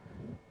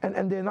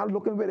 And they're not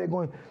looking where they're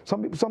going.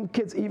 Some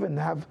kids even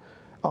have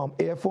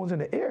earphones in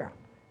the ear.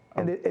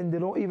 And they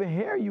don't even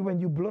hear you when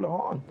you blow the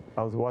horn.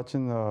 I was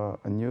watching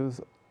a news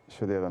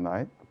show the other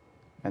night,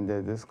 and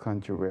there's this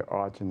country where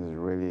archery is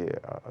really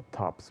a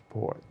top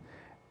sport.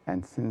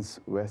 And since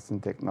Western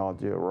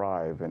technology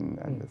arrived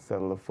and the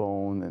cellular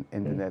phone and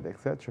internet,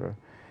 etc.,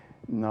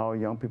 now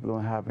young people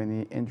don't have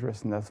any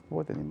interest in that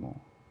sport anymore.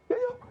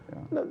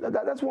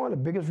 That's one of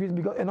the biggest reasons,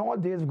 because in our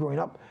days growing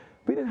up,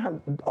 we didn't have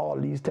all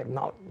these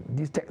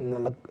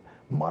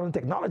modern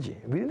technology.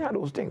 We didn't have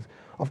those things.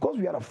 Of course,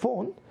 we had a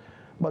phone,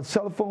 but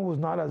cell phone was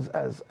not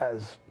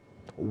as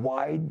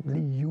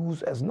widely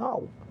used as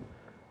now.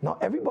 Now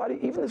everybody,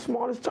 even the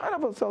smallest child,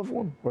 have a cell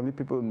phone. Only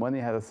people with money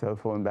had a cell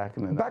phone back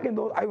in the Back in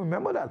those, I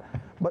remember that.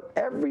 But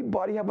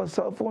everybody have a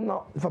cell phone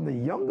now, from the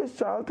youngest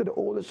child to the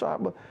oldest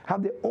child, but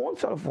have their own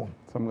cell phone.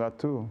 Some got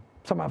two.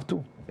 Some have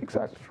two,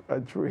 exactly.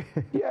 Three.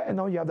 Yeah, and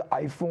now you have the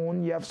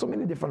iPhone. You have so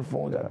many different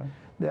phones that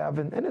they have,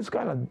 and it's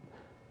kind of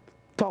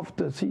tough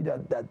to see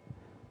that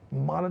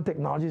modern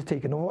technology is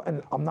taking over.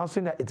 And I'm not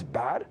saying that it's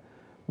bad,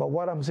 but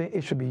what I'm saying,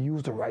 it should be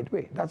used the right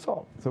way. That's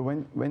all. So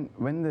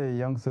when the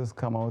youngsters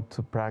come out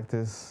to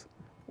practice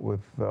with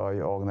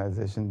your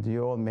organization, do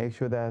you all make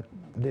sure that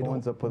the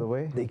phones are put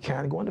away? They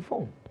can't go on the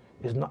phone.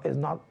 They're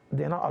not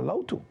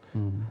allowed to.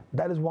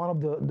 That is one of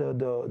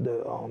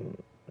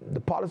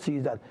the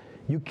policies, that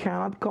you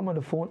cannot come on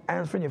the phone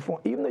answering your phone.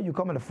 Even though you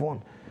come on the phone,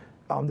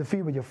 the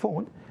field with your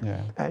phone,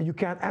 and you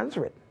can't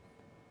answer it.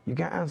 You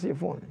can't answer your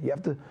phone. You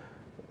have to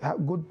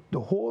go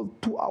the whole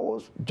 2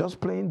 hours just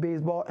playing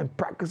baseball and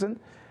practicing.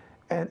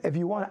 And if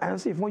you want to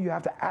answer your phone, you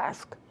have to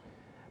ask.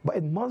 But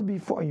it must be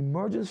for an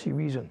emergency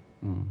reason.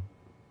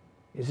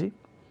 You see?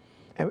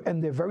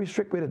 And they're very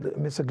strict with it.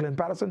 Mr. Glenn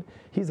Patterson,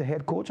 he's the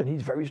head coach, and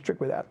he's very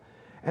strict with that.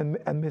 And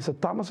Mr.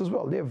 Thomas as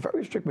well, they're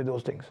very strict with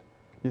those things.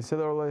 You said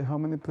earlier, how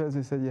many players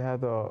you said you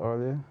had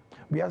earlier?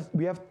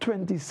 We have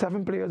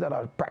 27 players that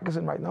are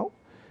practicing right now.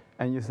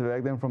 And you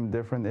select them from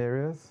different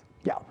areas?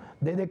 Yeah,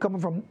 they're coming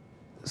from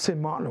St.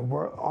 Martin,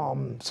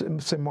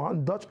 St.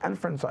 Martin, Dutch and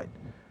French side.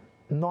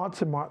 North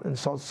St. Martin and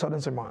southern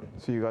St. Martin.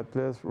 So you got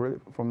players really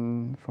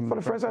from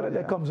the French side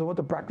that comes over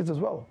to practice as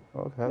well.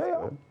 Okay, that's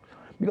good.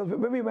 Because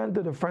when we went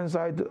to the French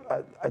side,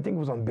 I think it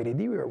was on BDD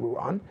we were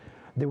on,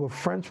 there were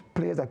French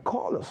players that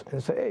called us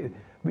and said, hey,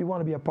 we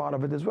want to be a part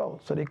of it as well.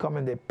 So they come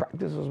and they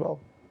practice as well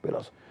with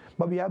us.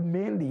 But we have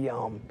mainly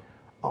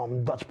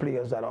Dutch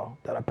players that are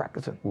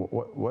practicing.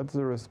 What's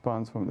the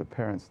response from the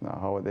parents now?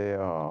 How are they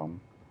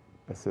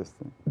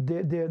assisting?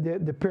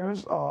 The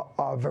parents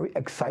are very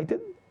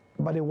excited,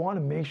 but they want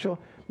to make sure,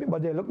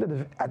 but they looked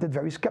at it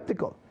very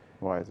skeptical.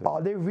 Why is it?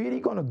 Are they really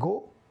going to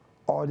go,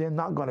 or they're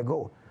not going to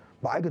go?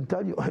 But I can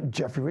tell you,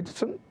 Jeffry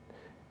Richardson,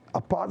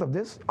 a part of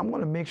this, I'm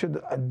going to make sure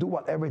that I do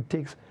whatever it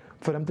takes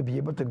for them to be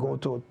able to go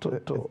to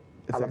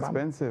It's Alabama.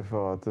 Expensive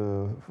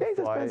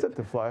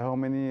to fly. How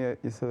many,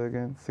 you said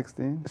again,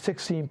 16?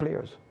 16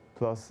 players.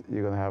 Plus,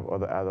 you're going to have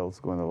other adults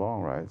going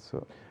along, right?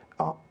 So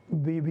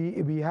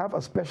we have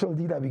a special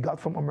deal that we got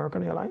from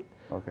American Airlines.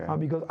 Okay.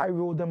 Because I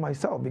wrote them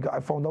myself, because I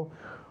found out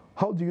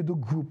how do you do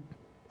group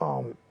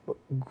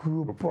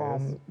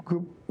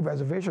group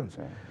reservations.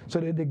 Yeah. So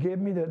they gave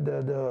me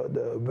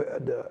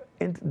the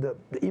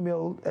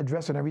email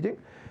address and everything,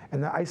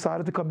 and I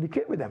started to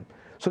communicate with them.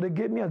 So they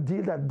gave me a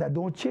deal that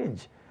don't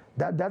change.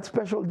 That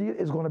special deal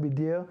is going to be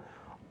there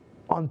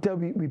until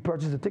we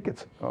purchase the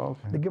tickets. Oh, okay.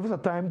 They give us a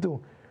time to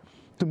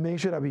make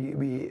sure that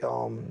we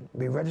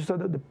register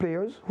the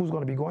players who's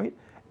going to be going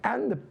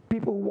and the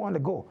people who want to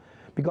go,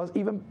 because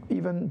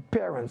even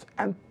parents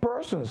and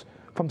persons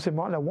from St.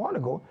 Martin that want to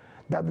go,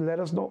 that let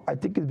us know. I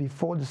think it's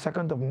before the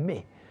 2nd of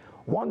May.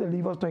 One, they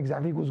leave us know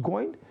exactly who's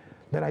going.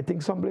 Then I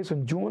think someplace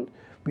in June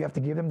we have to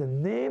give them the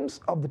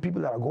names of the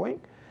people that are going,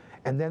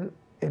 and then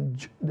in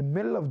the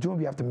middle of June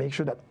we have to make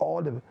sure that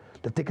all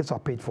the tickets are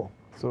paid for.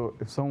 So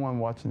if someone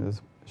watching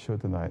this show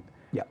tonight,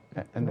 yeah,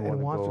 and they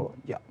want to go,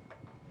 yeah,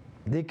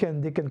 they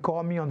can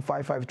call me on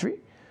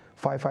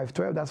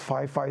 553-5512. That's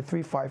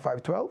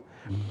 553-5512,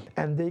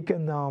 and they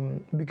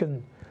can we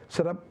can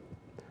set up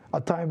a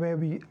time where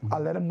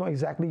I'll let them know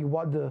exactly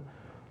what the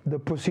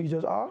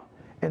procedures are,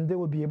 and they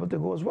will be able to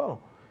go as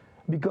well.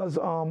 Because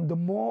the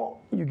more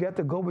you get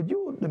to go with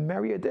you, the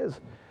merrier it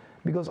is.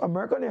 Because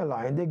American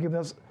Airlines, they give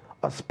us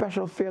a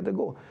special fare to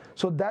go.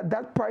 So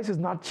that price is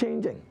not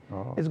changing.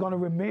 Oh. It's going to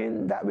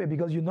remain that way,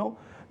 because now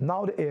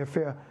the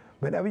airfare,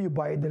 whenever you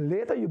buy it, the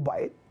later you buy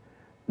it,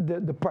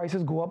 the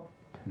prices go up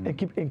and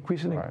keep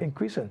increasing and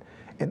increasing.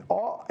 And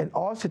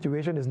our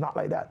situation is not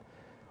like that.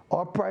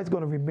 Our price is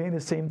going to remain the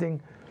same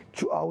thing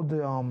throughout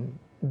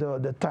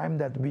the time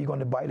that we're going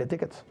to buy the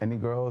tickets. Any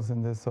girls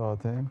in this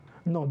team?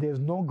 No, there's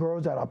no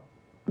girls that are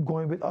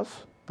going with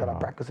us that are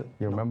practicing.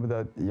 You remember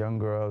that young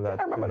girl that?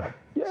 I remember that.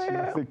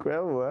 Yeah. She's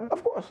incredible, eh?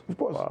 Of course.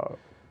 Wow.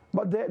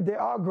 But there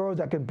are girls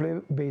that can play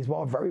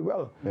baseball very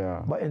well.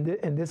 Yeah. But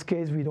in this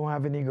case, we don't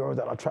have any girls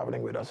that are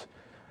traveling with us.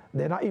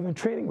 They're not even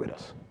training with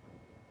us.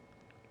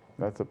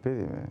 That's a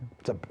pity, man.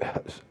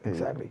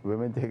 Exactly.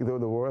 Women take over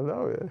the world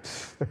now. Yeah.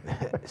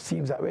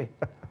 Seems that way.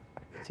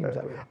 Seems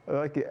that way.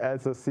 Lucky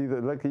as a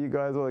season. Lucky you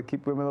guys want to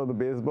keep women on the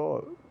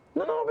baseball.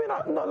 No, we're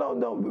not.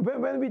 No.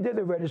 When we did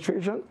the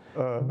registration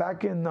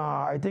back in,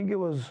 I think it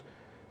was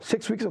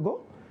 6 weeks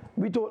ago,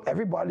 we told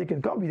everybody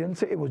can come. We didn't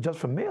say it was just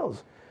for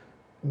males.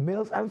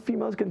 Males and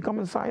females can come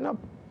and sign up,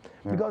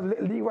 because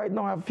league right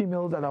now have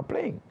females that are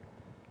playing.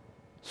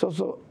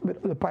 So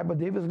with the Piper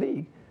Davis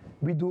League,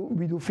 we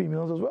do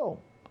females as well.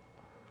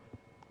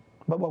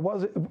 But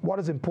what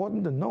is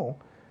important to know,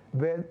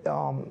 where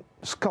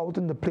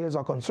scouting the players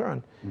are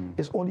concerned,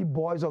 is only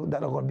boys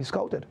that are going to be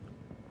scouted.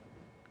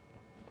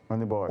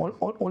 Only boys?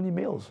 Only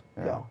males,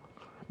 yeah.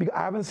 Because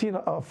I haven't seen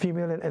a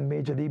female in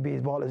Major League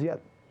Baseball as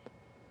yet,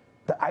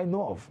 that I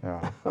know of.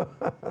 Yeah.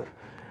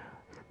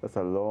 That's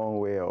a long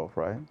way off,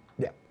 right?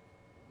 Yeah.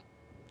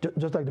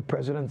 Just like the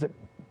presidentship.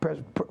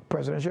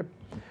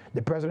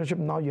 The presidentship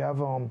now, you have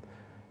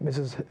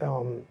Mrs.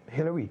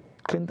 Hillary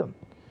Clinton.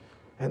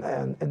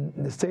 And in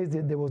the States,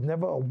 there was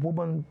never a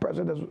woman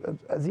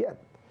president as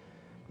yet.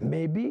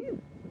 Maybe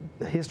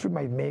history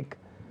might make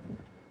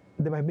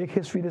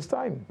history this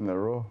time. In a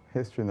row,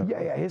 history in a row.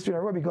 Yeah, history in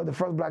a row, because the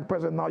first black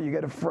president, now you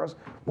get the first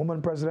woman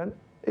president.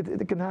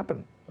 It can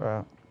happen.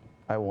 Well,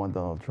 I want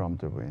Donald Trump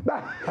to win.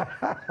 But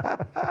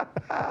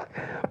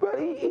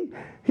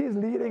he's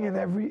leading in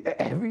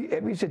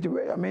every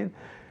situation. I mean,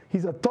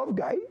 he's a tough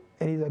guy,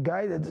 and he's a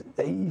guy that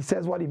he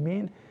says what he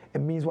means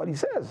and means what he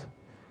says.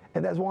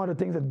 And that's one of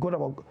the things that's good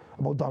about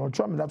Donald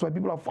Trump, and that's why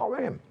people are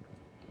following him.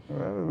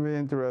 Well, it'll be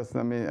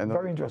interesting. I mean, I know,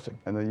 very interesting.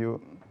 I know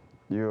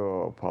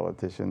you're a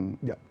politician.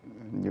 Yeah.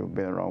 You've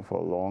been around for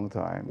a long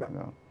time, you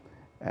know,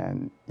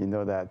 and you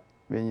know that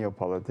when you're a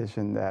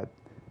politician, that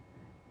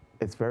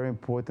it's very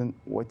important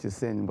what you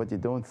say and what you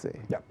don't say.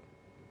 Yeah.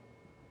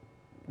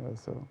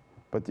 So,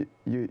 but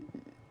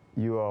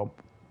you are,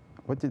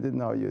 what you did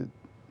now, you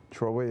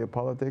throw away your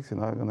politics. You're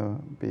not gonna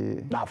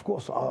be. No, of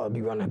course I'll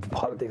be running for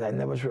politics.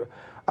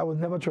 I would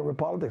never throw away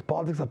politics.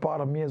 Politics is a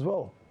part of me as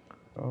well.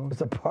 Oh.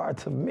 It's a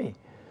part of me.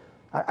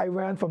 I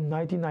ran from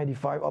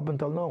 1995 up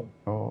until now.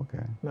 Oh,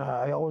 okay.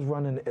 I always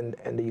run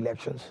in the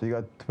elections. So you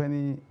got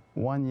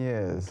 21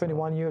 years.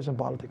 21 years in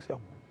politics, yeah.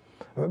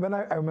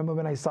 I remember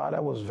when I started, I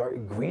was very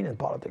green in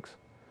politics.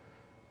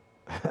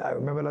 I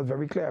remember that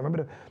very clear. I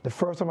remember the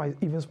first time I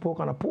even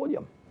spoke on a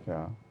podium.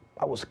 Yeah.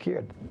 I was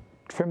scared,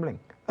 trembling.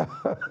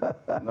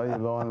 Now you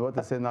learn what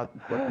to say, what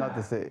not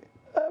to say.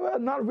 Well,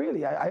 not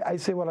really. I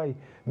say what I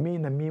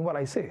mean and mean what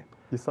I say.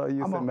 You said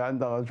man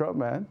Donald Trump,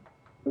 man.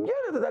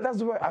 Yeah, that's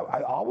the way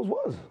I always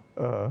was.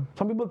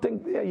 Some people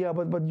think,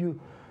 but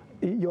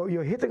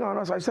you're hitting on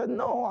us. I said,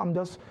 no, I'm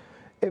just,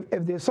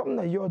 if there's something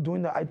that you're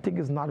doing that I think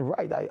is not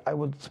right, I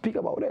would speak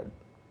about it.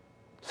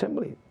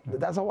 Simply.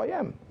 That's how I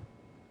am.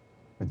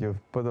 But you've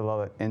put a lot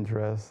of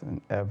interest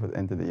and effort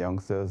into the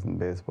youngsters in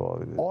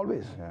baseball.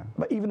 Always. Yeah.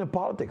 But even in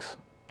politics.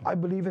 I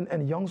believe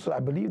in youngsters. I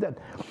believe that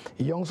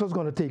youngsters are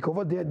going to take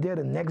over. They're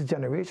the next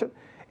generation,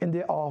 and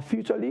they are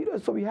future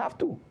leaders, so we have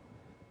to.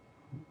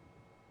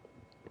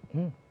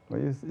 Well,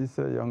 you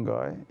said a young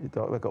guy. You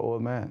talk like an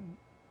old man.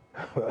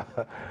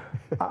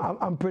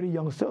 I'm pretty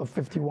young still.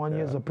 51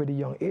 years is a pretty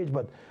young age,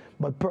 but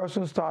But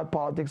persons start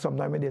politics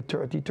sometime when they're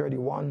 30,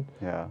 31,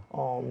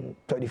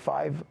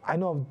 35. I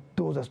know of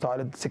those that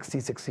started 60,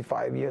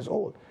 65 years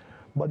old.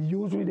 But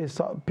usually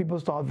people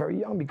start very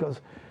young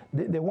because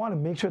they want to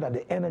make sure that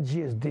the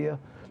energy is there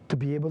to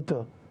be able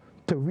to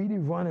really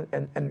run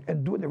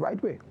and do it the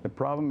right way. The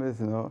problem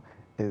is,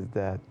 is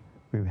that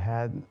we've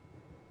had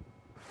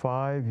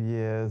 5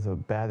 years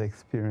of bad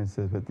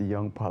experiences with the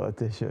young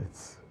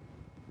politicians.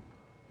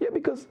 Yeah,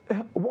 because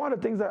one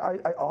of the things that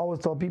I always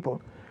tell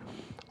people,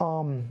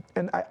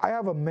 and I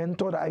have a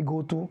mentor that I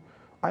go to.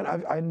 I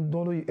don't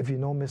know if you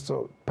know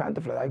Mr.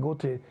 Pantaflet. I go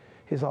to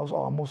his house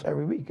almost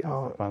every week,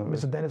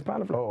 Mr. Dennis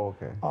Pantaflet. Oh,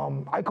 okay.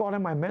 I call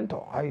him my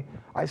mentor.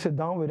 I sit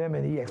down with him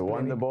and he explains.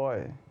 The Wonder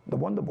Boy. The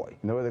Wonder Boy.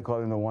 You know what they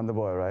call him, the Wonder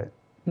Boy, right?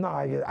 No,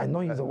 I know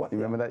he's a one. You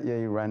remember that year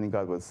he ran and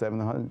got, what,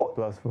 700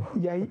 plus votes?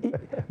 Yeah,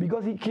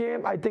 because he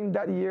came, I think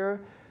that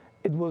year,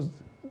 it was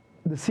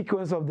the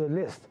sequence of the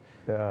list.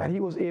 Yeah. And he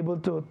was able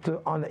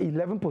to on the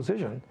 11th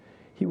position,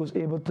 he was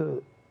able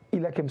to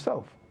elect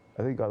himself.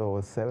 I think he got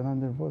over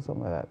 700 votes,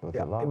 something like that. It was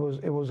a lot.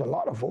 It was a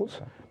lot of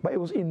votes, but it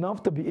was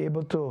enough to be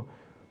able to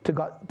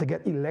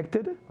get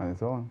elected on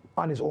his own.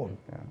 On his own.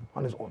 Yeah.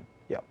 On his own.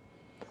 Yeah.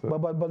 So,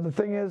 but the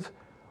thing is,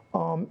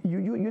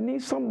 you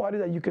need somebody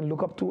that you can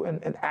look up to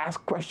and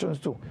ask questions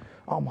to.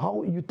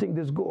 How you think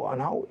this go, and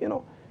how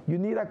you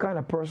need that kind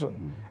of person.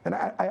 Mm-hmm. And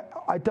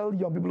I tell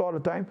young people all the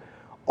time,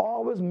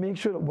 always make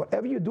sure that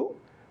whatever you do,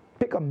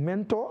 pick a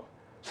mentor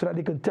so that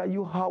they can tell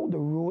you how the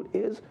road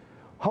is,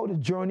 how the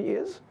journey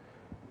is,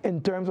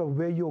 in terms of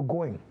where you're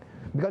going.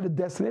 Because the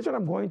destination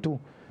I'm going to,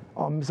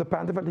 Mr.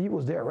 Pantaflet, he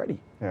was there already.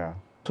 Yeah.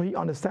 So he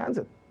understands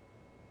it.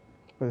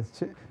 But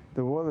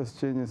the world is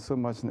changing so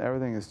much, and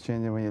everything is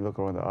changing when you look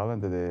around the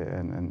island today.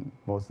 And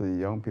most of the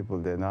young people,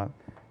 they're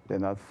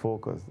not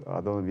focused. I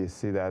don't know if you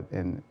see that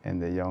in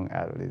the young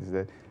athletes.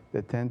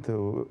 They tend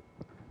to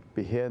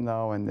be here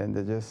now, and then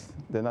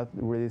they're not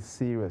really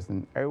serious.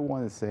 And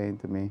everyone is saying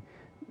to me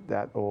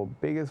that our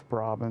biggest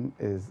problem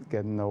is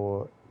getting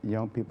our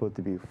young people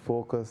to be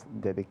focused,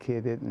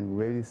 dedicated, and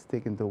really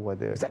sticking to what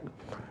they're. Exactly.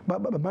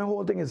 But my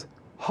whole thing is,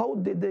 how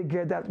did they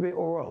get that way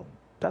overall?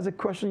 That's a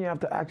question you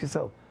have to ask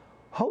yourself.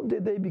 How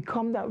did they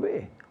become that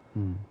way?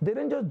 They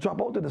didn't just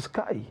drop out of the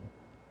sky.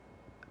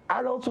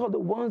 Adults are the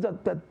ones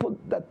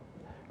that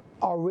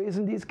are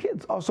raising these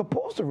kids, are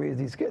supposed to raise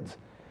these kids.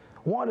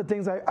 One of the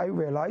things I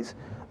realized,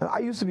 and I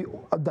used to be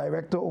a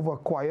director over a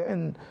choir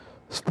in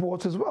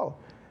sports as well,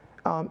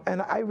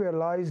 and I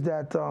realized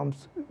that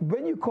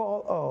when you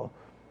call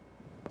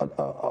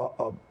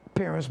a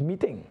parents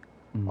meeting,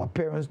 a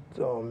parents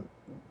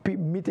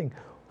meeting,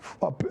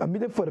 a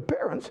meeting for the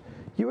parents,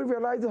 you would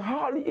realize that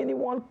hardly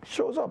anyone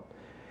shows up.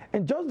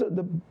 And just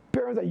the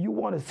parents that you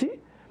want to see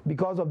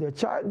because of their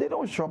child, they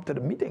don't show up to the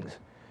meetings.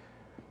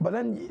 But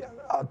then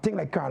a thing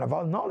like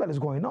Carnival, now that is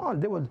going on,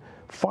 they would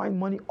find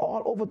money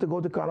all over to go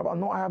to Carnival.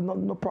 No, I have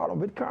no problem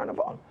with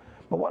Carnival.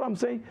 But what I'm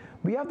saying,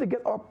 we have to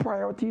get our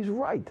priorities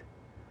right.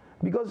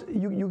 Because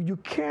you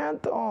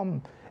can't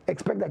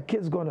expect that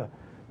kids going to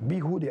be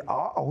who they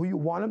are or who you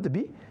want them to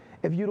be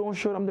if you don't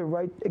show them the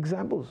right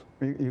examples.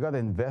 You got to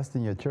invest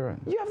in your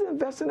children. You have to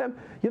invest in them.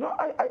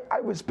 I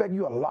respect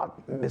you a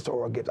lot, Mr.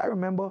 Oral Gibbes. I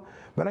remember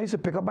when I used to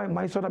pick up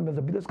my son at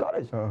Mr. Peters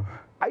College.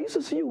 I used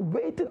to see you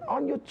waiting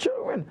on your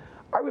children.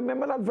 I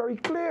remember that very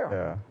clear.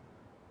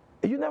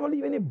 Yeah. You never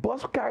leave any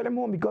bus carry them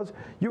home because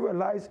you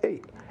realize,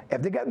 hey,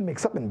 if they get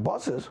mixed up in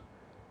buses,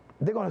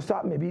 they're going to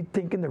start maybe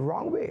thinking the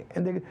wrong way.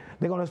 And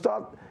they're going to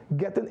start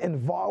getting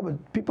involved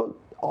with people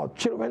or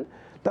children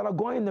that are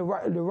going in the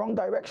wrong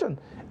direction.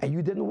 And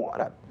you didn't want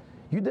that.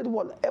 You did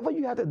whatever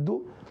you had to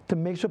do to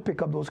make sure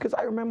pick up those kids.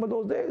 I remember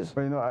those days.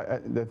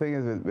 But the thing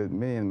is with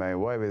me and my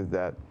wife is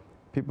that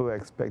people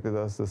expected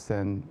us to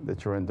send the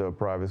children to a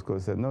private school.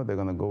 Said, no, they're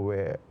going to go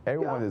where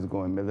everyone is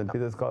going. Milton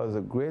Peters College is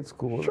a great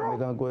school. Sure. And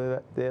they're going to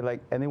go there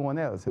like anyone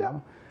else. You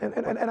know?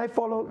 And I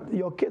follow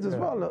your kids as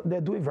well.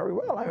 They're doing very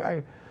well.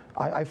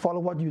 I follow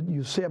what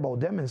you say about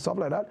them and stuff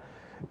like that.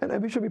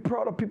 And we should be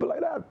proud of people like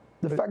that.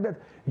 The fact that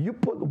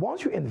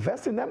once you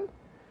invest in them,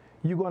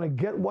 you're going to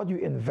get what you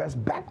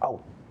invest back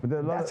out.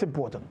 That's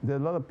important. There are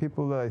a lot of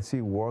people that I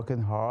see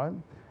working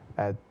hard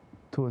at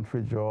 2 and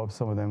 3 jobs.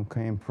 Some of them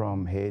came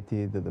from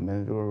Haiti, the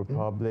Dominican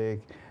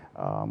Republic,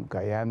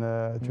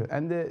 Guyana,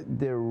 and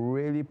they're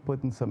really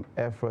putting some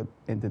effort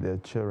into their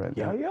children.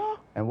 Yeah.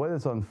 And what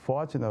is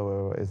unfortunate,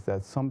 however, is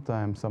that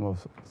sometimes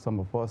some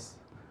of us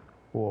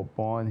who are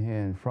born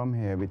here and from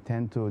here, we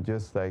tend to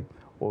just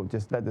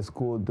let the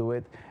school do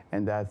it,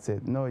 and that's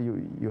it. No,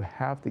 you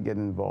have to get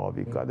involved.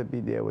 You got to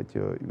be there with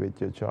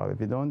your child. If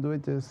you don't do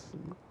it, just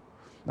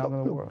not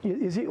going to work.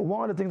 You see,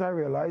 one of the things I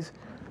realize,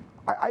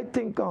 I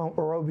think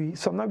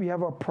sometimes we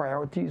have our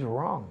priorities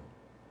wrong,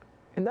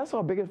 and that's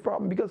our biggest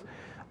problem. Because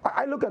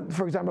I look at,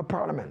 for example,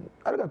 Parliament.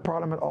 I look at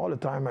Parliament all the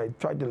time. I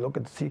try to look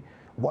and see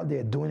what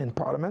they're doing in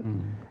Parliament,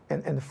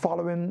 and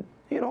following,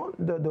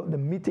 the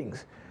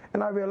meetings.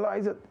 And I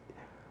realize that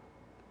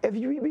if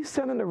we be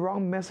sending the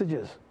wrong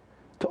messages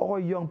to all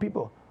young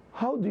people,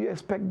 how do you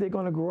expect they're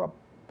going to grow up?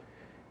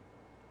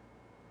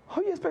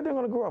 How do you expect they're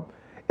going to grow up?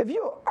 If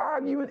you're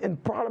arguing in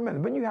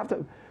Parliament, when you have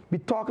to be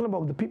talking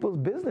about the people's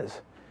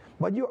business,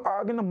 but you're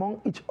arguing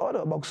among each other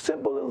about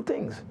simple little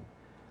things,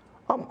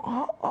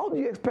 how do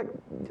you expect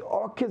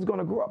our kids going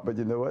to grow up? But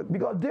you know what?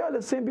 Because they are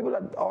the same people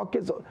that our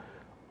kids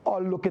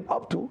are looking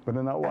up to. But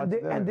they're not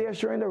watching and they're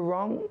showing the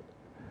wrong.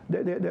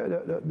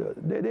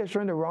 They're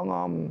showing the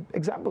wrong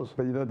examples.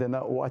 But you know, they're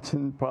not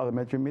watching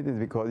parliamentary meetings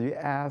because you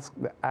ask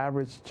the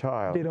average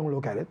child. They don't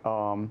look at it.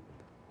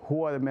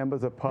 Who are the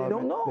members of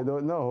parliament? They don't know. They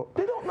don't know.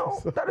 They don't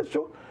know. That is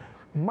true.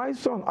 My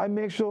son, I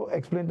make sure,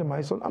 explain to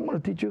my son, I'm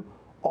going to teach you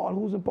all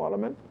who's in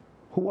parliament,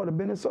 who are the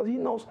ministers. He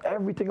knows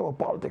everything about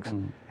politics.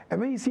 And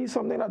when he sees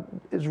something that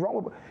is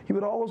wrong, he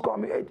would always call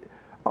me, hey,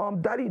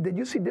 Daddy, did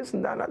you see this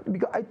and that?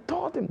 Because I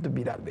taught him to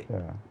be that way.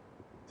 Yeah.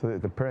 So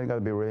the parent got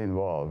to be really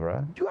involved,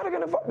 right? You got to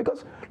get involved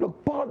because,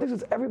 look, politics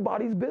is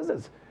everybody's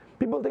business.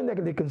 People think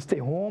that they can stay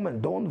home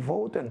and don't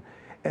vote and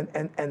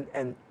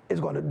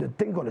the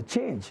thing's going to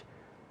change.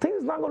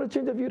 Things not going to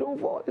change if you don't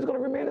vote. It's going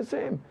to remain the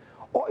same.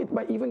 Or it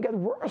might even get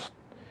worse.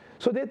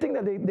 So they think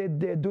that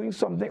they're doing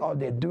something or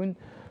they're doing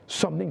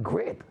something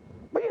great.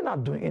 But you're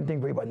not doing anything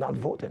great by not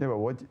voting. Yeah,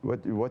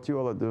 but what you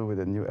all are doing with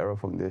the New Era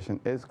Foundation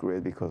is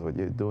great because what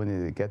you're doing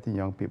is getting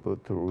young people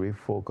to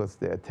refocus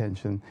their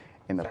attention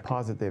in a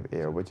positive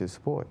area, which is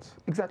sports.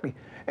 Exactly.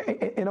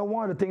 And you know,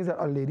 one of the things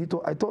that a lady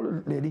told, I told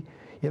a lady,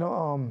 you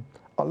know,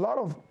 a lot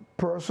of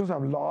persons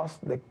have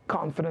lost their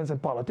confidence in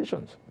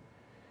politicians.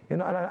 You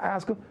know, and I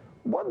asked her,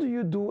 what do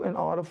you do in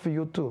order for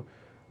you to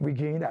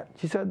regain that?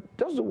 She said,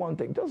 just do one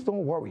thing. Just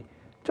don't worry.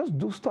 Just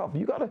do stuff.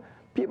 You got to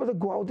be able to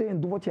go out there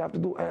and do what you have to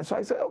do. And so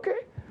I said,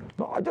 okay.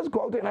 No, I just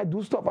go out there and I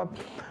do stuff.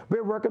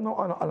 We're working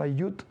on a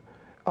youth,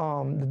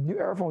 the New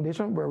Era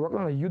Foundation, we're working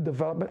on a youth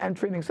development and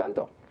training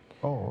center.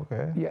 Oh,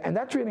 okay. Yeah, and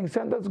that training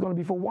center is going to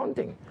be for one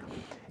thing.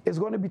 It's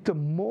going to be to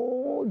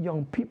mold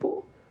young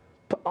people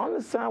to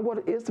understand what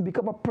it is to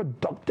become a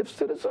productive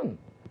citizen.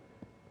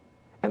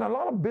 And a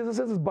lot of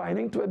businesses is buying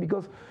into it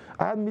because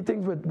I had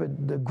meetings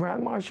with the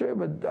Grand Marshal,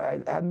 but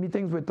I had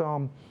meetings with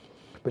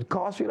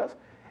car dealers,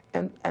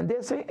 and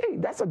they're saying, hey,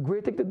 that's a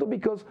great thing to do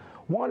because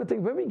one of the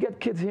things, when we get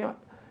kids here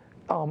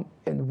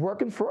and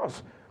working for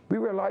us, we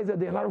realize that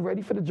they're not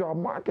ready for the job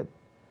market.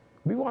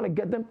 We want to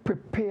get them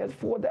prepared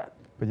for that.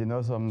 But you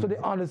know something? So they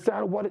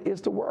understand what it is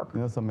to work.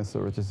 You know something,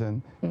 Mr.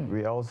 Richardson?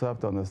 We also have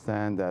to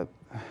understand that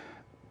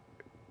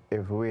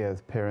if we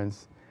as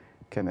parents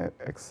can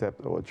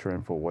accept our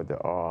children for what they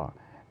are,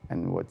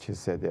 and what you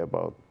said there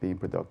about being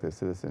productive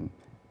citizen,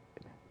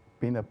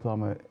 being a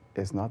plumber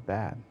is not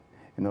bad.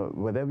 You know,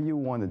 whatever you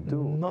want to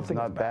do, it's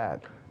not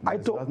bad.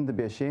 It's nothing to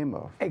be ashamed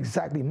of.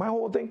 Exactly. My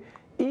whole thing,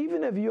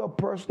 even if you're a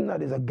person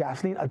that is a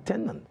gasoline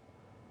attendant,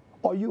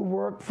 or you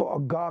work for a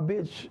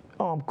garbage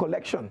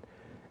collection,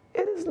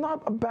 it is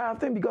not a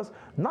bad thing because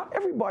not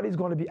everybody is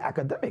going to be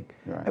academic.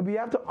 Right. And we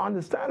have to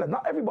understand that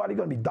not everybody is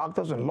going to be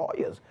doctors and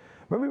lawyers.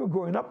 When we were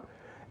growing up,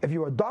 if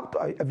you're a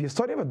doctor, if you're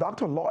studying a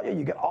doctor or lawyer,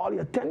 you get all the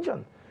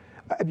attention.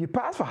 If you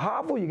pass for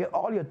Harvard, you get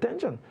all the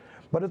attention.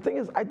 But the thing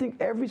is, I think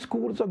every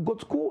school is a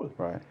good school.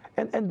 Right.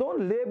 And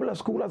don't label a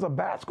school as a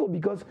bad school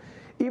because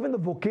even the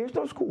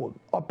vocational school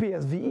or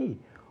PSVE,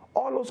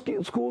 all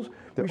those schools,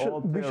 they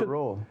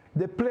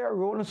play a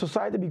role in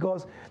society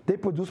because they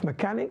produce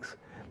mechanics,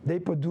 they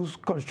produce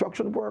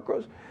construction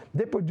workers,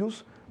 they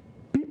produce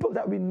people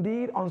that we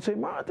need on St.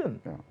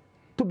 Martin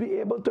to be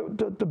able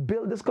to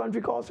build this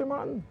country called St.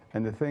 Martin.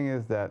 And the thing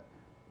is that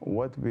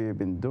what we've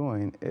been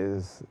doing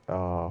is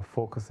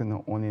focusing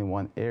on only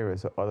one area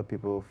so other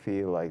people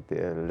feel like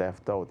they're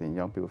left out and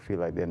young people feel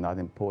like they're not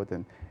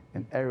important,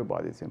 and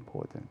everybody's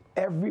important.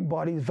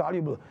 Everybody's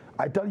valuable.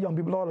 I tell young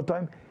people all the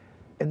time,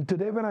 and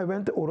today when I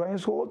went to Orion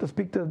School to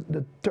speak to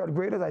the third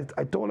graders,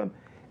 I told them,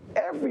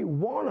 every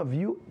one of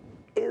you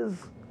is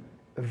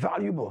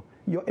valuable.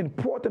 You're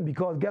important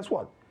because guess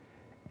what?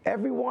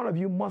 Every one of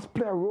you must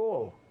play a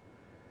role.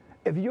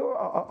 If you're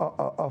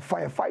a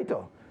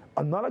firefighter,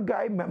 another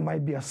guy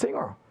might be a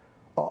singer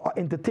or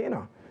an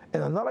entertainer,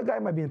 and another guy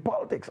might be in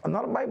politics,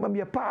 another guy might be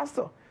a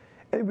pastor,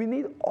 and we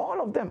need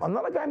all of them.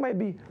 Another guy might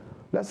be,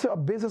 let's say, a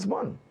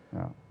businessman,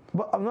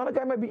 but another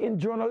guy might be in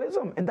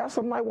journalism, and that's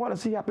something I want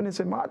to see happen in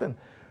St. Martin.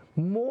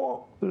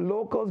 More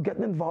locals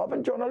getting involved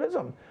in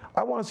journalism.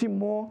 I want to see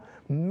more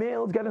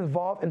males get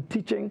involved in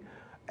teaching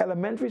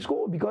elementary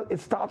school because it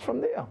starts from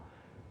there.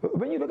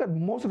 When you look at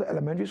most of the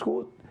elementary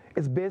schools,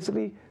 it's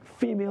basically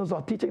females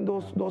are teaching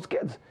those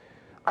kids.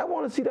 I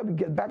want to see that we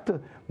get back to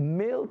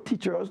male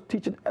teachers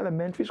teaching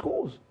elementary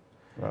schools.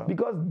 Wow.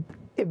 Because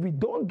if we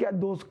don't get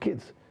those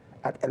kids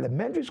at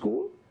elementary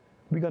school,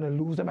 we're going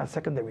to lose them at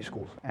secondary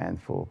schools.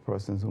 And for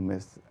persons who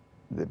missed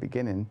the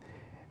beginning,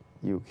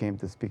 you came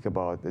to speak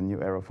about the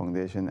New Era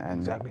Foundation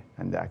and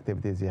the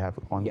activities you have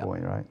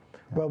ongoing, right?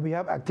 Well, we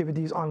have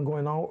activities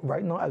ongoing now,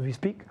 right now as we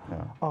speak.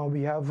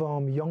 We have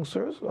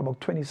youngsters, about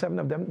 27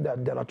 of them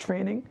that are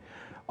training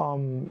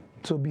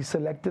to be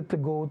selected to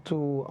go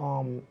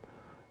to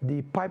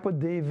the Piper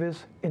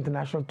Davis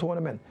International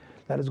Tournament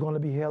that is going to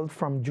be held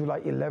from July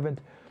 11th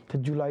to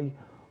July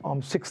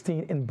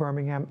 16th in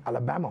Birmingham,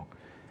 Alabama.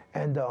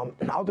 And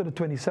out of the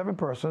 27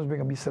 persons, we're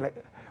going to be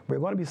we're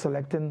going to be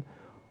selecting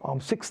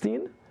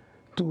 16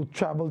 to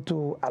travel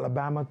to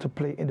Alabama to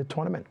play in the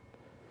tournament,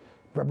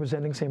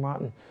 representing St.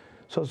 Martin.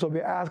 So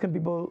we're asking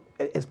people,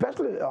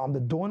 especially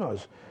the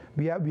donors.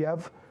 We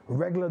have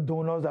regular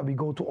donors that we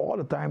go to all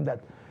the time.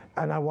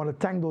 And I want to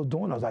thank those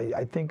donors.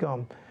 I think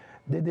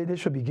they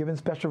should be given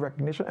special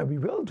recognition, and we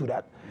will do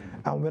that.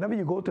 And whenever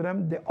you go to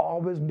them, they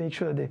always make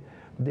sure that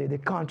they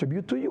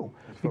contribute to you.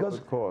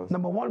 Because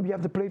number one, we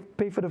have to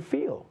pay for the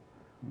field.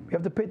 We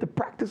have to pay to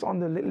practice on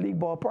the Little League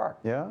ballpark.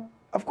 Yeah.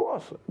 Of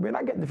course, we're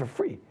not getting it for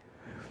free.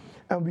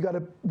 And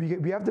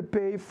we have to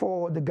pay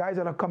for the guys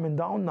that are coming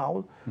down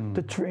now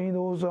to train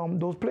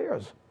those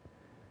players.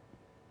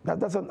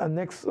 That's a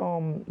next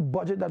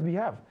budget that we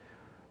have.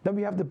 Then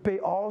we have to pay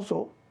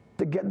also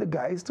to get the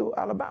guys to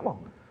Alabama.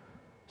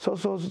 So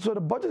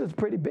the budget is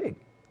pretty big.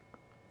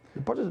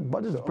 The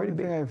budget is pretty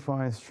big. The thing I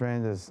find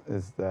strange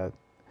is that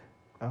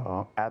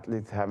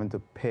athletes having to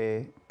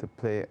pay to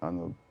play on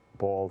a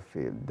ball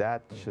field.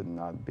 That should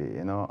not be.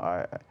 You know,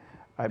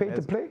 I pay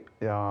to play?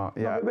 Yeah.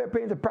 No, we're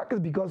paying to practice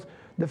because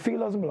the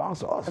field doesn't belong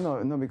to us.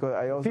 No, because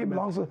I also field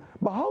belongs to.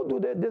 But how do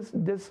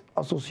this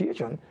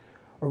association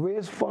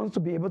raise funds to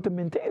be able to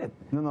maintain it?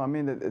 No, I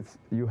mean that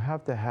you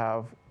have to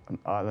have an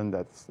island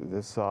that's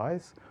this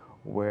size,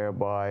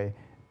 whereby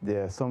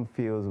there are some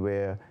fields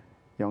where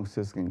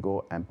youngsters can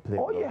go and play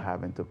without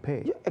having to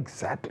pay. Yeah,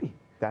 exactly.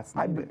 That's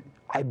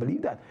I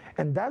believe that,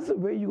 and that's the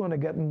way you're going to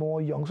get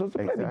more youngsters to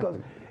play. Because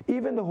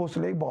even the Host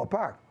Lake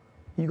ballpark,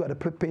 you got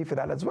to pay for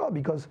that as well.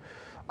 Because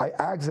I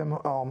asked them,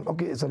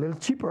 okay, it's a little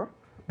cheaper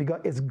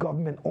because it's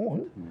government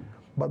owned,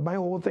 but my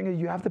whole thing is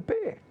you have to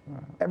pay.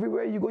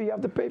 Everywhere you go, you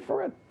have to pay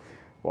for it.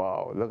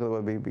 Wow, look at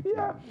what we became.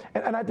 Yeah,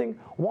 and I think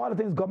one of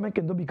the things government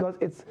can do, because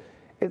it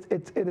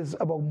is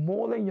about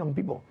molding young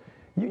people.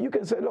 You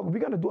can say, look, we're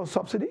going to do a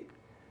subsidy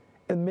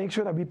and make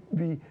sure that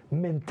we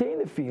maintain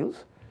the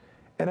fields.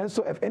 And then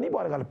so if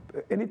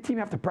any team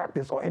have to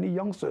practice, or any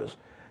youngsters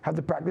have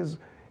to practice,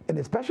 and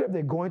especially if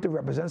they're going to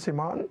represent St.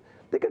 Martin,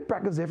 they can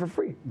practice there for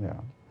free. Yeah.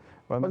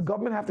 Well, but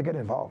government have to get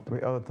involved.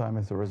 We're out of time,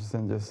 Mr.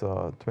 Richardson. Just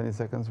 20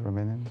 seconds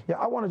remaining. Yeah,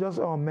 I want to just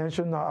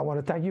mention, I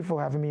want to thank you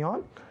for having me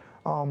on.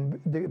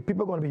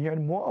 People are going to be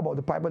hearing more about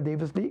the Piper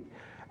Davis League,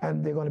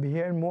 and they're going to be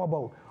hearing more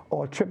about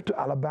our trip to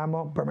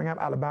Alabama, Birmingham,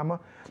 Alabama,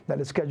 that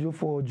is scheduled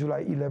for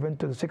July 11th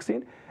to the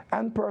 16th,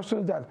 and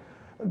persons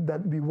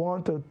that we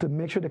want to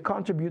make sure they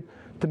contribute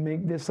to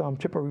make this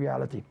trip a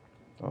reality.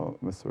 Oh,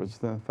 Mr.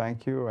 Richardson,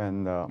 thank you,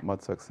 and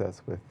much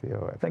success with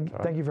your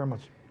Thank you very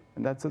much.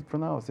 And that's it for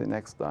now. See you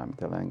next time.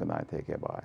 Till then, good night. Take care. Bye.